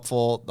super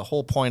helpful. The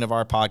whole point of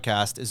our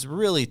podcast is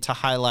really to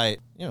highlight,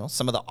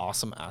 some of the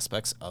awesome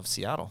aspects of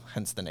Seattle,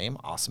 hence the name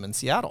Awesome in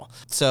Seattle.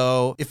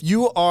 So if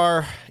you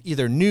are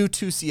either new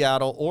to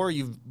Seattle or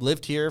you've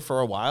lived here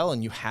for a while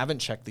and you haven't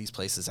checked these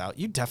places out,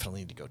 you definitely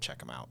need to go check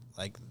them out.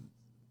 Like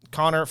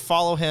Conner,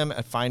 follow him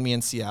at Find Me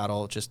in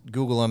Seattle. Just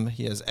Google him.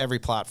 He has every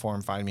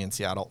platform, Find Me in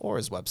Seattle, or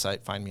his website,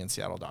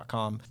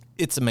 findmeinseattle.com.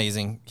 It's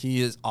amazing.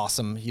 He is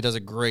awesome. He does a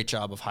great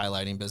job of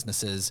highlighting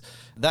businesses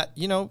that,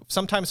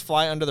 sometimes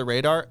fly under the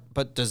radar,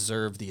 but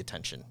deserve the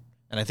attention.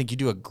 And I think you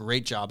do a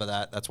great job of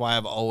that. That's why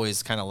I've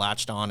always kind of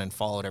latched on and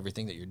followed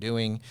everything that you're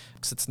doing,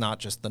 because it's not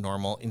just the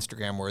normal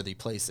Instagram-worthy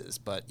places,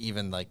 but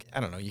even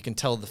you can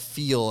tell the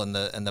feel and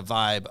the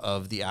vibe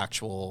of the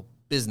actual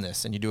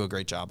business, and you do a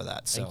great job of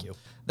that. So Thank you.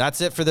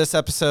 That's it for this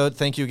episode.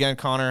 Thank you again,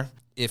 Conner.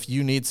 If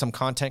you need some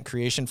content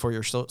creation for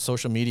your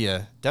social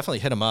media, definitely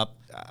hit him up.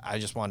 I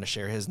just wanted to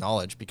share his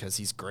knowledge because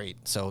he's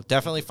great. So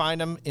definitely find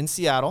him in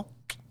Seattle.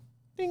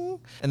 Ding.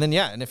 And then,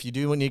 and if you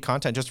do need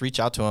content, just reach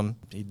out to him.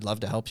 He'd love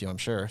to help you, I'm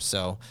sure.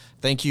 So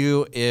thank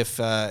you. If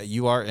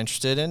you are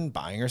interested in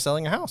buying or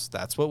selling a house,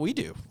 that's what we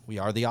do. We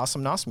are the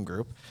Awesome Nossum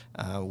Group.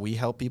 We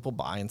help people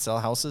buy and sell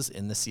houses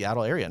in the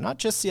Seattle area, not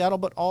just Seattle,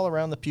 but all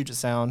around the Puget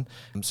Sound.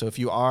 So if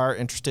you are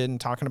interested in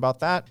talking about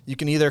that, you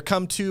can either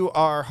come to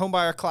our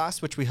homebuyer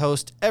class, which we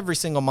host every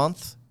single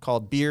month,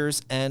 called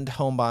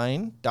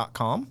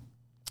beersandhomebuying.com.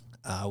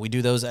 We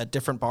do those at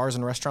different bars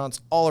and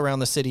restaurants all around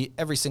the city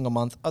every single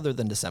month other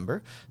than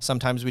December.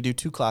 Sometimes we do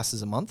 2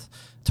 classes a month.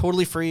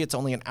 Totally free. It's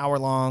only an hour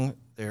long.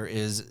 There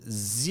is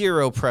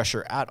zero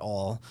pressure at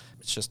all.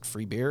 It's just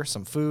free beer,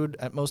 some food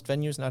at most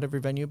venues, not every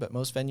venue, but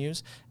most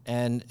venues.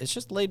 And it's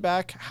just laid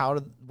back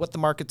what the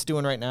market's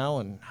doing right now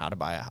and how to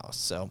buy a house.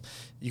 So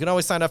you can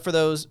always sign up for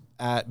those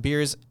at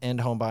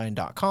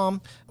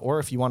beersandhomebuying.com. Or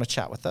if you want to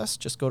chat with us,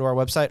 just go to our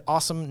website,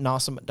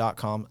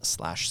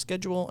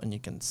 awesomenossum.com/schedule, and you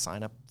can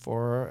sign up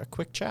for a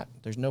quick chat.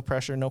 There's no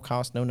pressure, no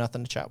cost, no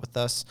nothing to chat with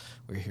us.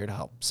 We're here to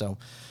help. So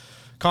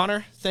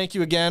Conner, thank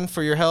you again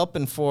for your help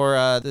and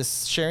for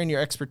sharing your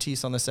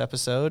expertise on this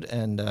episode.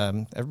 And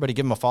everybody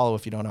give him a follow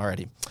if you don't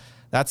already.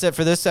 That's it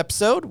for this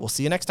episode. We'll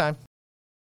see you next time.